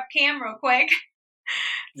go grab Cam real quick.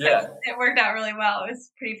 Yeah. So it worked out really well. It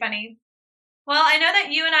was pretty funny. Well, I know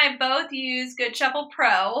that you and I both use Good Shuffle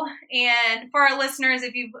Pro. And for our listeners,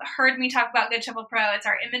 if you've heard me talk about Good Shuffle Pro, it's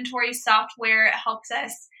our inventory software. It helps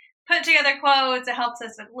us put together quotes. It helps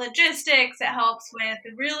us with logistics. It helps with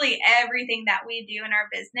really everything that we do in our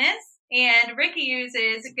business. And Ricky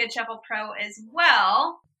uses Good Shuffle Pro as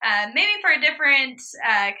well. maybe for a different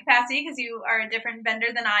capacity because you are a different vendor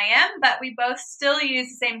than I am, but we both still use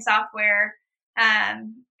the same software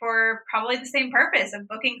for probably the same purpose of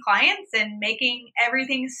booking clients and making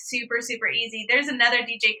everything super, super easy. There's another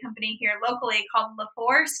DJ company here locally called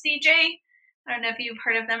LaForce DJ. I don't know if you've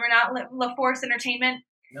heard of them or not, LaForce Entertainment.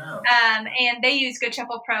 No. And they use Good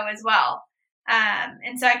Shuffle Pro as well.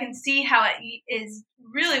 And so I can see how it is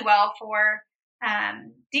really well for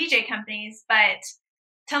DJ companies, but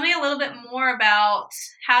tell me a little bit more about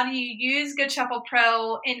how do you use Good Shuffle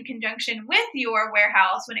Pro in conjunction with your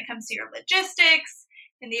warehouse when it comes to your logistics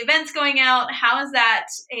and the events going out. How is that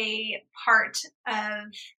a part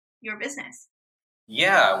of your business?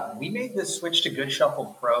 Yeah, we made the switch to Good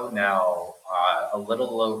Shuffle Pro now a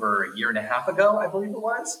little over a year and a half ago, I believe it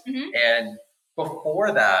was. Mm-hmm. And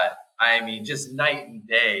before that, I mean, just night and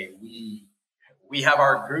day, we have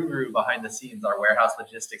our guru behind the scenes, our warehouse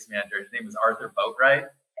logistics manager. His name is Arthur Boatwright,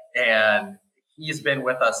 and he's been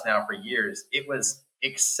with us now for years. It was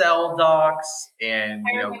Excel docs and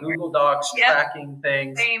Google Docs, tracking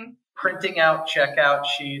things, printing out checkout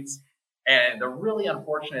sheets. And the really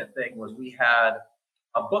unfortunate thing was we had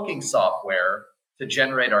a booking software to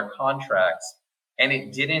generate our contracts, and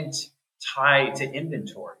it didn't tie to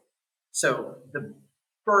inventory. So the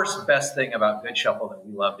first best thing about Good Shuffle that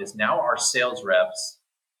we loved is now our sales reps,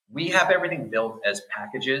 we have everything built as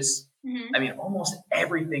packages. Mm-hmm. I mean, almost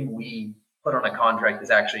everything we put on a contract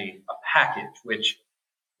is actually a package, which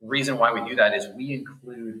the reason why we do that is we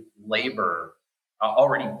include labor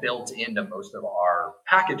already built into most of our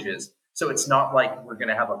packages. So it's not like we're going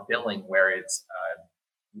to have a billing where it's,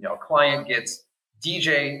 a client gets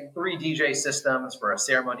three DJ systems for a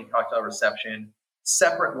ceremony cocktail reception,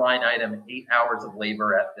 separate line item, 8 hours of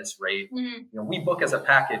labor at this rate. Mm-hmm. We book as a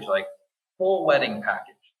package, like full wedding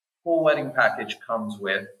package. Full wedding package comes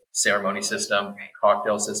with ceremony system,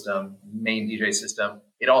 cocktail system, main DJ system.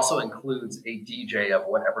 It also includes a DJ of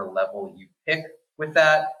whatever level you pick with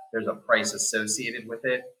that. There's a price associated with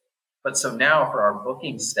it. But so now for our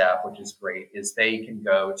booking staff, which is great, is they can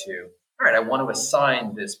go to, all right, I want to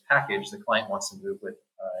assign this package. The client wants to move with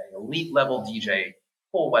an elite level DJ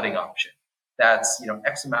full wedding option. That's,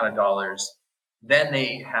 X amount of dollars. Then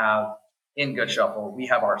they have in Good Shuffle, we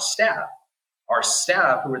have our staff. Our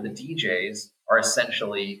staff, who are the DJs, are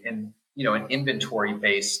essentially in, an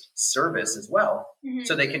inventory-based service as well. Mm-hmm.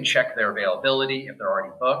 So they can check their availability if they're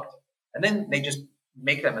already booked. And then they just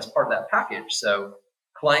make them as part of that package. So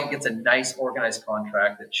client gets a nice organized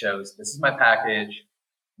contract that shows this is my package,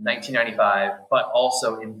 $19.95, but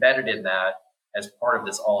also embedded in that as part of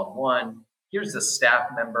this all-in-one. Here's the staff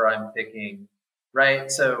member I'm picking, right?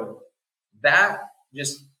 So that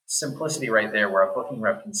just simplicity right there where a booking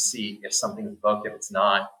rep can see if something's booked, if it's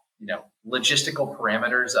not, logistical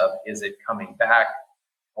parameters of is it coming back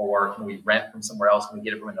or can we rent from somewhere else? Can we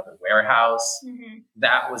get it from another warehouse? Mm-hmm.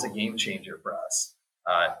 That was a game changer for us.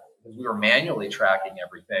 Because we were manually tracking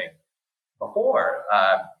everything before.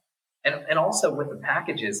 And also with the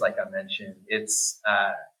packages, like I mentioned, it's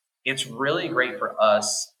really great for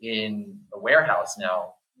us in the warehouse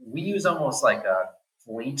now. We use almost like a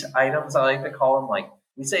fleet items, I like to call them. Like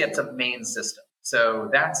we say it's a main system. So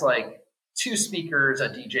that's like 2 speakers, a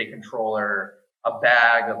DJ controller, a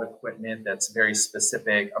bag of equipment that's very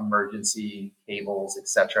specific, emergency cables,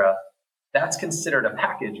 etc. That's considered a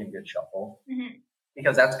package in Good Shuffle. Mm-hmm.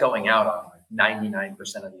 Because that's going out on like 99%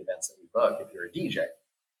 of the events that we book if you're a DJ.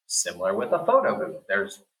 Similar with a photo booth.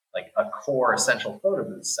 There's like a core essential photo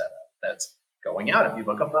booth setup that's going out if you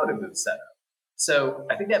book a photo booth setup. So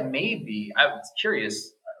I think that may be, I was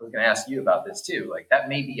curious, I was going to ask you about this too, like that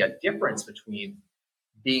may be a difference between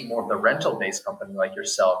being more of the rental-based company like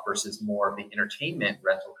yourself versus more of the entertainment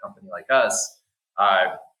rental company like us.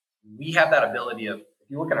 We have that ability of, if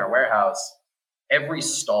you look at our warehouse, every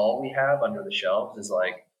stall we have under the shelves is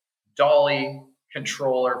like dolly,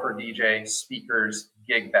 controller for DJ, speakers,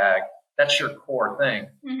 gig bag. That's your core thing.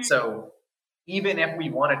 Mm-hmm. So even if we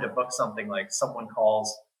wanted to book something like someone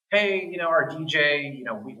calls, hey, our DJ,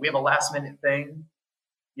 we have a last minute thing.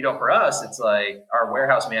 For us, it's like our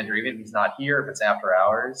warehouse manager, even if he's not here, if it's after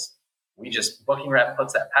hours, we just booking rep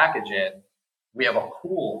puts that package in. We have a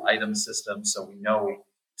pool item system, so we know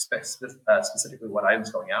specifically what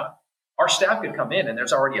items going out. Our staff could come in and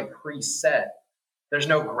there's already a preset. There's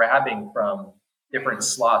no grabbing from different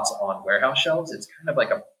slots on warehouse shelves. It's kind of like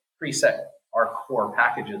a preset. Our core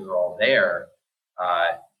packages are all there.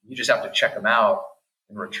 You just have to check them out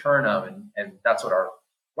and return them. And that's what our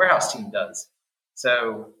warehouse team does.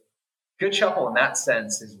 So Good Shuffle in that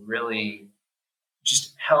sense is really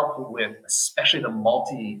just help with, especially the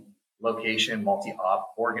multi-location,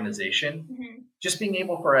 multi-op organization, Mm-hmm. just being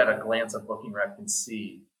able for at a glance a booking rep can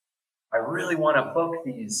see, I really want to book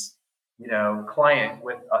these, client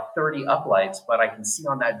with 30 uplights, but I can see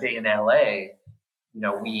on that day in LA,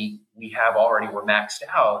 we have already, we're maxed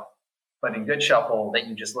out. But in Good Shuffle, that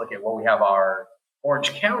you just look at, well, we have our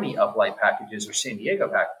Orange County uplight packages or San Diego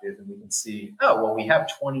packages, and we can see, oh, well, we have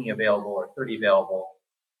 20 available or 30 available.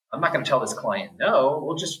 I'm not going to tell this client no.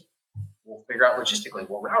 We'll figure out logistically.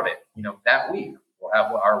 We'll route it. That week we'll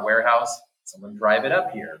have our warehouse. Someone drive it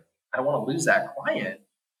up here. I don't want to lose that client.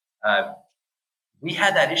 We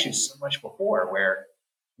had that issue so much before where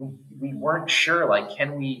we weren't sure. Like,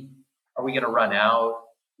 are we going to run out?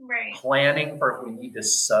 Right. Planning for if we need to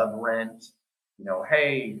sub rent.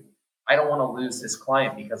 Hey, I don't want to lose this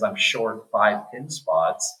client because I'm short 5 pin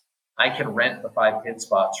spots. I can rent the 5 pin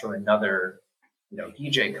spots from another,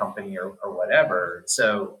 DJ company or whatever.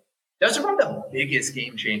 So those are one of the biggest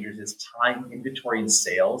game changers is time, inventory, and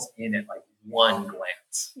sales in at like one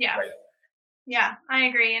glance. Yeah. Right? Yeah, I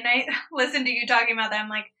agree. And I listened to you talking about that. I'm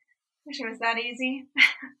like, I wish it was that easy.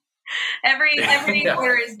 Every Yeah.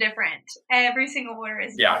 order is different. Every single order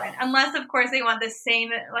is different. Unless, of course, they want the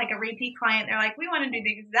same, like a repeat client. They're like, we want to do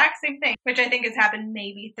the exact same thing, which I think has happened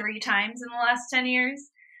maybe 3 times in the last 10 years.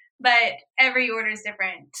 But every order is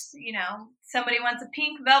different. Somebody wants a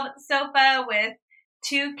pink velvet sofa with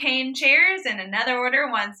 2 cane chairs, and another order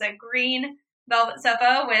wants a green velvet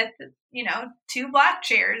sofa with, 2 black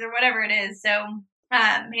chairs or whatever it is. So,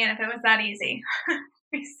 man, if it was that easy.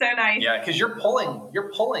 Be so nice. Yeah, because you're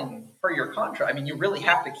pulling for your contract. I mean, you really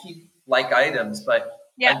have to keep like items, but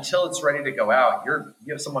until it's ready to go out,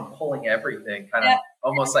 you have someone pulling everything, kind of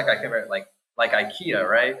almost like like IKEA,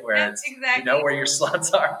 right? Where it's exactly. Where your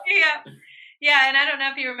slots are. Yeah, and I don't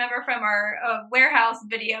know if you remember from our warehouse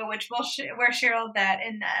video, which we'll share that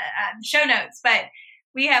in the show notes, but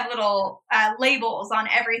we have little labels on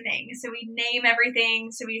everything, so we name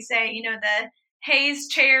everything. So we say, the Hayes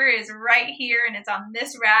chair is right here and it's on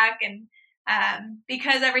this rack. And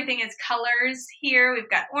because everything is colors here, we've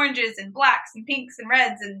got oranges and blacks and pinks and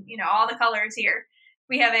reds and, all the colors here.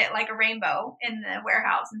 We have it like a rainbow in the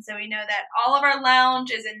warehouse. And so we know that all of our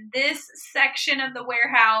lounge is in this section of the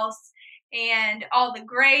warehouse and all the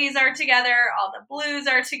grays are together, all the blues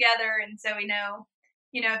are together. And so we know,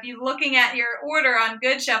 if you're looking at your order on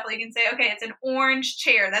Good Shuffle, you can say, okay, it's an orange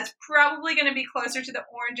chair. That's probably going to be closer to the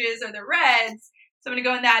oranges or the reds. So I'm going to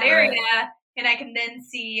go in that area, and I can then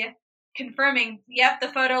see confirming, yep, the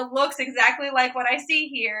photo looks exactly like what I see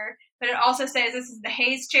here. But it also says this is the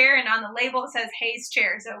Hayes chair, and on the label it says Hayes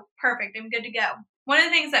chair. So perfect, I'm good to go. One of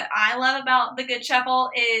the things that I love about the Good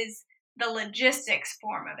Shuffle is the logistics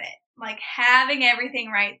form of it. Like having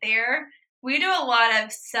everything right there. We do a lot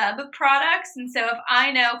of sub-products, and so if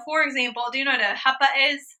I know, for example, do you know what a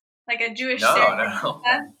huppah is? Like a Jewish ceremony. No.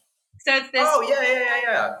 So it's this. Oh,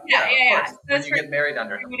 yeah. So when you get married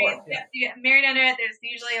under it. You get married under it. There's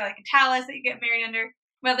usually like a talus that you get married under.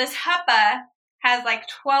 Well, this huppah has like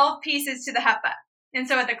 12 pieces to the huppah. And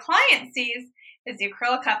so what the client sees is the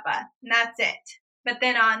acrylic huppah, and that's it. But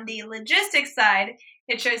then on the logistics side,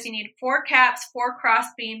 it shows you need 4 caps, 4 cross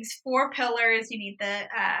beams, 4 pillars. You need the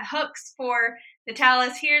hooks for the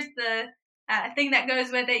talus. Here's the thing that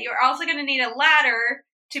goes with it. You're also going to need a ladder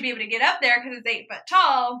to be able to get up there because it's 8 foot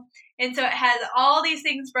tall. And so it has all these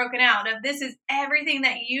things broken out of this is everything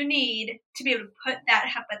that you need to be able to put that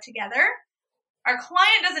huppah together. Our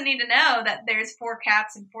client doesn't need to know that there's 4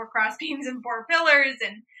 caps and 4 cross beams and 4 pillars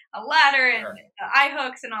and a ladder and eye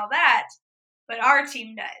hooks and all that, but our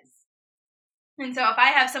team does. And so if I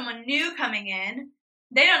have someone new coming in,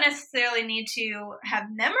 they don't necessarily need to have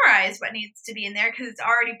memorized what needs to be in there because it's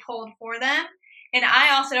already pulled for them. And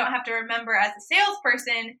I also don't have to remember as a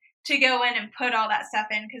salesperson to go in and put all that stuff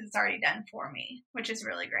in because it's already done for me, which is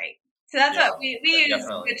really great. So that's what we use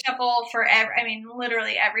Good Shuffle for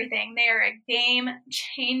literally everything. They're a game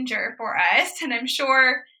changer for us. And I'm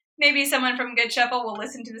sure maybe someone from Good Shuffle will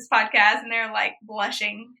listen to this podcast and they're like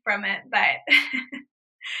blushing from it, but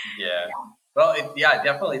yeah. Well,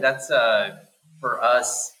 definitely. That's for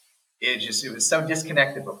us. It was so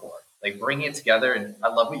disconnected before. Like bringing it together, and I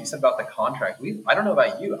love what you said about the contract. I don't know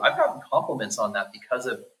about you. I've gotten compliments on that because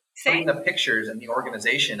of putting the pictures and the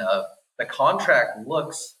organization of the contract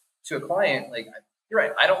looks to a client. Like you're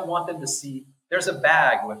right. I don't want them to see. There's a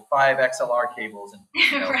bag with 5 XLR cables and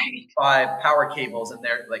 5 power cables, and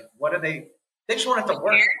they're like, what are they? They just want it to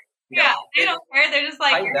work. Yeah, they don't care. They're just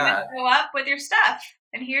like, you're gonna go up with your stuff.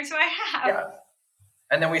 And here's what I have. Yeah.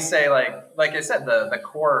 And then we say, like I said, the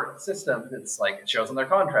core system, it's like it shows on their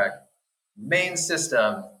contract, main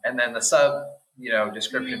system, and then the sub,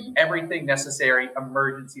 description, everything necessary,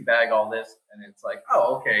 emergency bag, all this. And it's like,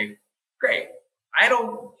 oh, okay, great. I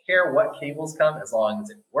don't care what cables come as long as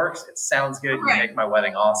it works. It sounds good. You make my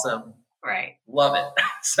wedding awesome. Right. Love it.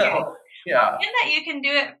 So, yeah. And that you can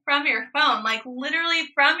do it from your phone, like literally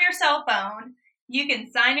from your cell phone. You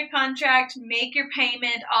can sign your contract, make your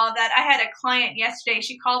payment, all of that. I had a client yesterday.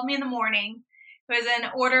 She called me in the morning. It was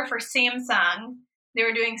an order for Samsung. They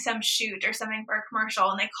were doing some shoot or something for a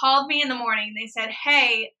commercial. And they called me in the morning. They said,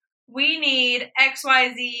 hey, we need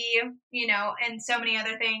XYZ, and so many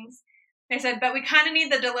other things. They said, but we kind of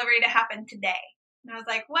need the delivery to happen today. And I was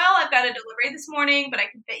like, well, I've got a delivery this morning, but I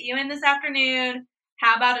can fit you in this afternoon.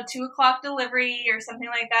 How about a 2:00 delivery or something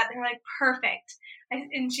like that? They're like, perfect.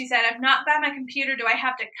 And she said, I'm not by my computer. Do I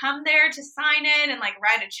have to come there to sign it and like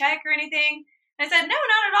write a check or anything? And I said, no,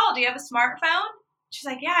 not at all. Do you have a smartphone? She's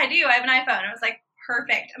like, yeah, I do. I have an iPhone. I was like,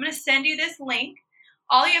 perfect. I'm going to send you this link.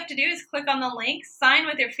 All you have to do is click on the link, sign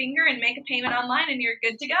with your finger, and make a payment online, and you're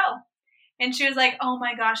good to go. And she was like, oh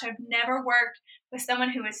my gosh, I've never worked with someone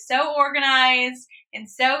who is so organized and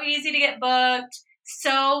so easy to get booked.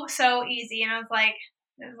 So easy. And I was like,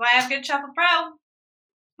 this is why I have Good Shuffle Pro,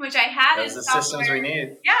 which I had. Those are the systems we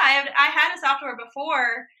need. Yeah, I had a software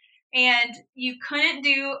before, and you couldn't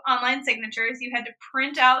do online signatures. You had to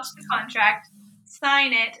print out the contract,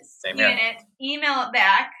 sign it, scan it, email it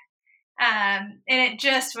back. And it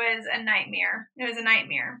just was a nightmare. It was a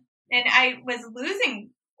nightmare. And I was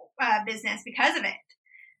losing business because of it.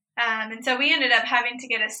 And so we ended up having to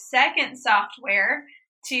get a second software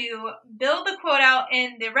to build the quote out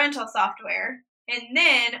in the rental software. And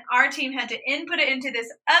then our team had to input it into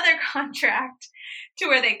this other contract to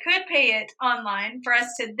where they could pay it online for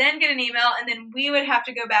us to then get an email. And then we would have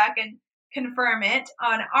to go back and confirm it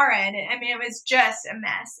on our end. I mean, it was just a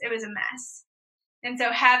mess. It was a mess. And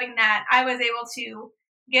so having that, I was able to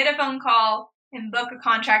get a phone call and book a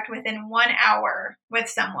contract within 1 hour with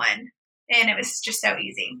someone. And it was just so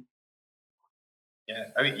easy. Yeah,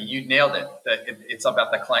 I mean, you nailed it. It's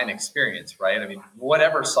about the client experience, right? I mean,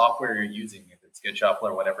 whatever software you're using, if it's Good Shuffle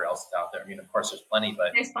or whatever else is out there, I mean, of course, there's plenty,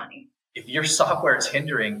 but there's plenty. If your software is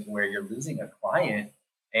hindering where you're losing a client,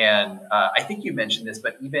 and I think you mentioned this,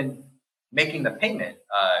 but even making the payment,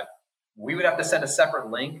 we would have to send a separate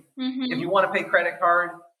link. If you want to pay credit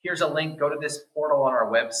card, here's a link. Go to this portal on our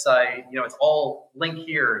website. It's all link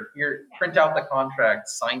here. Here, print out the contract,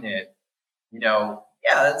 sign it.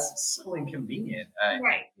 That's so inconvenient.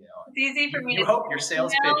 Right. It's easy for me to hope your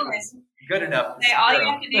sales pitch was good enough. All you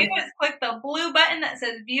have to do is click the blue button that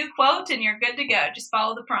says view quote and you're good to go. Just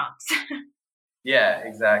follow the prompts. Yeah,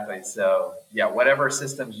 exactly. So whatever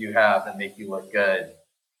systems you have that make you look good,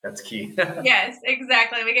 that's key. Yes,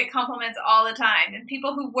 exactly. We get compliments all the time, and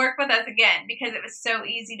people who work with us again because it was so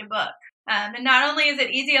easy to book. And not only is it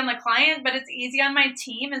easy on the client, but it's easy on my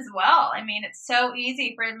team as well. I mean, it's so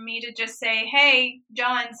easy for me to just say, hey,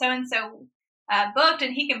 John, so-and-so booked,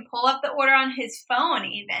 and he can pull up the order on his phone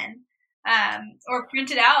even, or print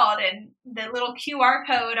it out, and the little QR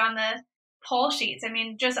code on the poll sheets. I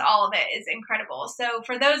mean, just all of it is incredible. So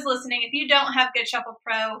for those listening, if you don't have Good Shuffle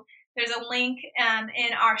Pro, there's a link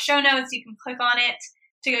in our show notes. You can click on it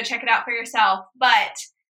to go check it out for yourself. But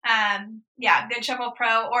Good Shuffle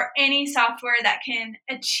Pro or any software that can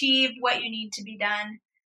achieve what you need to be done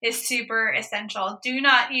is super essential. Do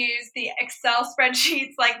not use the Excel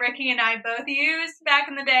spreadsheets like Ricky and I both used back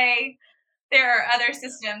in the day. There are other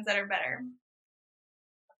systems that are better.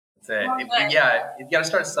 That's it. You got to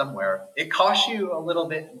start somewhere. It costs you a little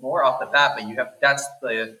bit more off the bat, but that's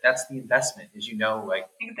the investment,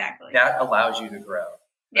 exactly that allows you to grow.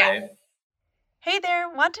 Right? Yeah. Hey there,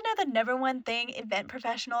 want to know the number one thing event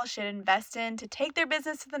professionals should invest in to take their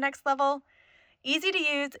business to the next level? Easy to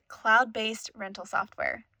use, cloud-based rental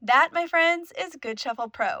software. That, my friends, is Good Shuffle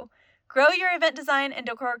Pro. Grow your event design and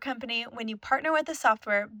decor company when you partner with a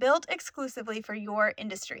software built exclusively for your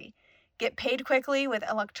industry. Get paid quickly with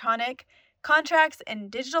electronic contracts and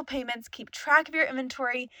digital payments, keep track of your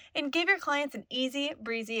inventory, and give your clients an easy,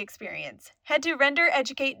 breezy experience. Head to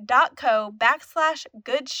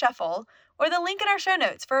rendereducate.co/goodshuffle or the link in our show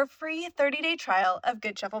notes for a free 30-day trial of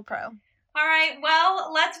Good Shuffle Pro. All right, well,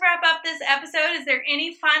 let's wrap up this episode. Is there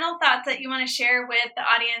any final thoughts that you want to share with the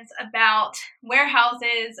audience about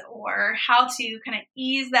warehouses or how to kind of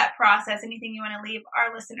ease that process? Anything you want to leave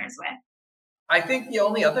our listeners with? I think the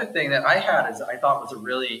only other thing that I thought was a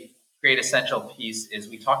really great essential piece is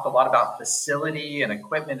we talked a lot about facility and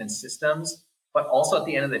equipment and systems, but also at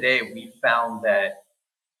the end of the day, we found that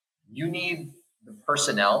you need the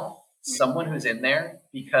personnel, someone who's in there,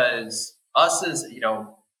 because us as,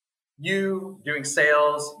 you doing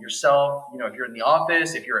sales yourself, if you're in the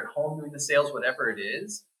office, if you're at home doing the sales, whatever it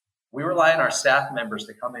is, we rely on our staff members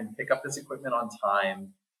to come in, pick up this equipment on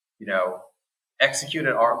time, execute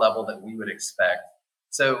at our level that we would expect.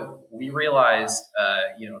 So we realized,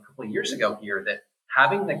 a couple of years ago here that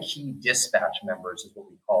having the key dispatch members is what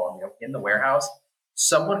we call them, in the warehouse.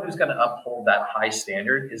 Someone who's going to uphold that high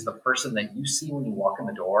standard is the person that you see when you walk in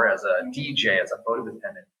the door as a DJ, as a photo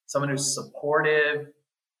attendant, someone who's supportive,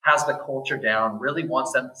 has the culture down, really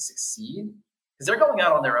wants them to succeed because they're going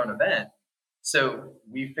out on their own event. So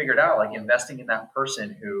we figured out like investing in that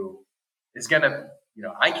person who is going to,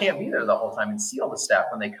 I can't be there the whole time and see all the staff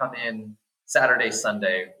when they come in Saturday,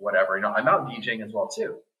 Sunday, whatever. I'm out DJing as well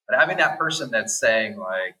too. But having that person that's saying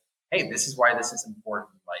like, hey, this is why this is important.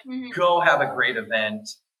 Like, go have a great event.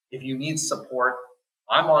 If you need support,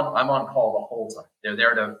 I'm on call the whole time. They're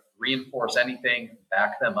there to reinforce anything,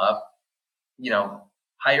 back them up.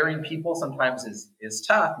 Hiring people sometimes is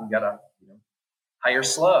tough. You gotta hire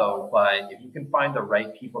slow, but if you can find the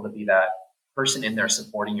right people to be that person in there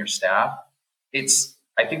supporting your staff,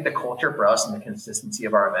 I think the culture for us and the consistency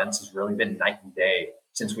of our events has really been night and day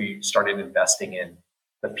since we started investing in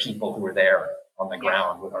the people who are there on the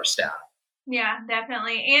ground with our staff. Yeah,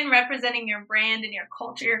 definitely. And representing your brand and your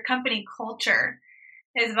culture, your company culture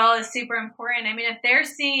as well is super important. I mean, if they're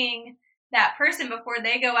seeing that person before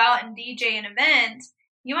they go out and DJ an event,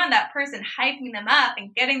 you want that person hyping them up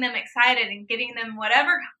and getting them excited and getting them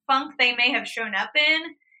whatever funk they may have shown up in.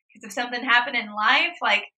 Because if something happened in life,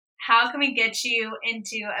 like how can we get you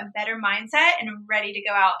into a better mindset and ready to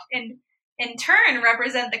go out and in turn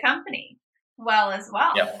represent the company well as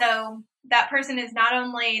well. Yep. So that person is not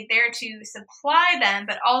only there to supply them,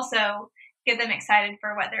 but also get them excited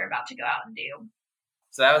for what they're about to go out and do.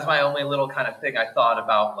 So that was my only little kind of thing I thought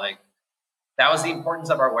about, like, that was the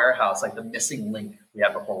importance of our warehouse, like the missing link we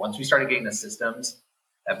had before. Once we started getting the systems,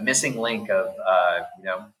 that missing link of,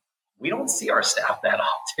 we don't see our staff that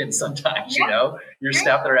often sometimes, your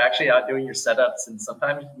staff that are actually out doing your setups. And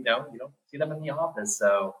sometimes, you don't see them in the office.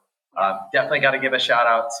 So definitely got to give a shout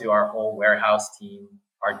out to our whole warehouse team,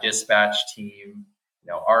 our dispatch team,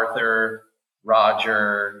 Arthur,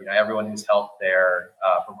 Roger, everyone who's helped there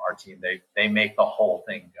from our team. They make the whole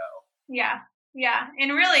thing go. Yeah.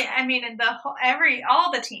 And really, I mean,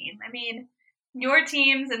 all the team, I mean, your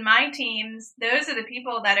teams and my teams, those are the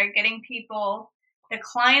people that are getting people, the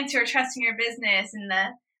clients who are trusting your business and the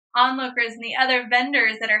onlookers and the other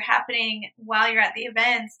vendors that are happening while you're at the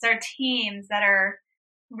events. It's our teams that are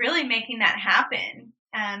really making that happen.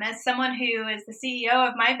 As someone who is the CEO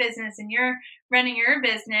of my business and you're running your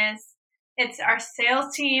business, it's our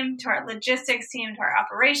sales team, to our logistics team, to our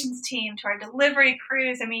operations team, to our delivery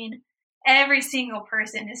crews. I mean, every single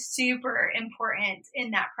person is super important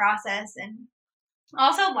in that process, and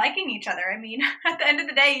also liking each other. I mean, at the end of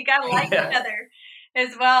the day, you got to like each other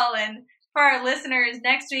as well. And for our listeners,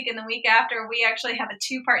 next week and the week after, we actually have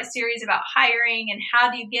a 2-part series about hiring and how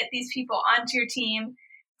do you get these people onto your team.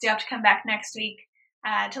 So you have to come back next week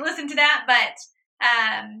to listen to that. But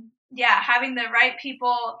having the right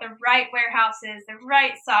people, the right warehouses, the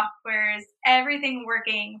right softwares, everything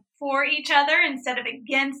working for each other instead of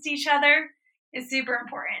against each other is super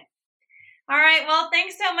important. All right. Well,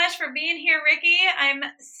 thanks so much for being here, Ricky. I'm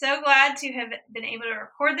so glad to have been able to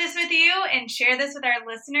record this with you and share this with our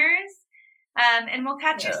listeners. And we'll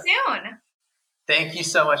catch you soon. Thank you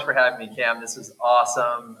so much for having me, Cam. This was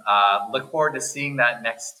awesome. Look forward to seeing that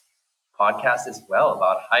next podcast as well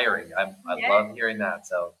about hiring. I love hearing that.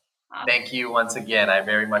 So Thank you once again. I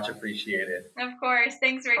very much appreciate it. Of course.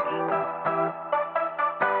 Thanks, Ricky.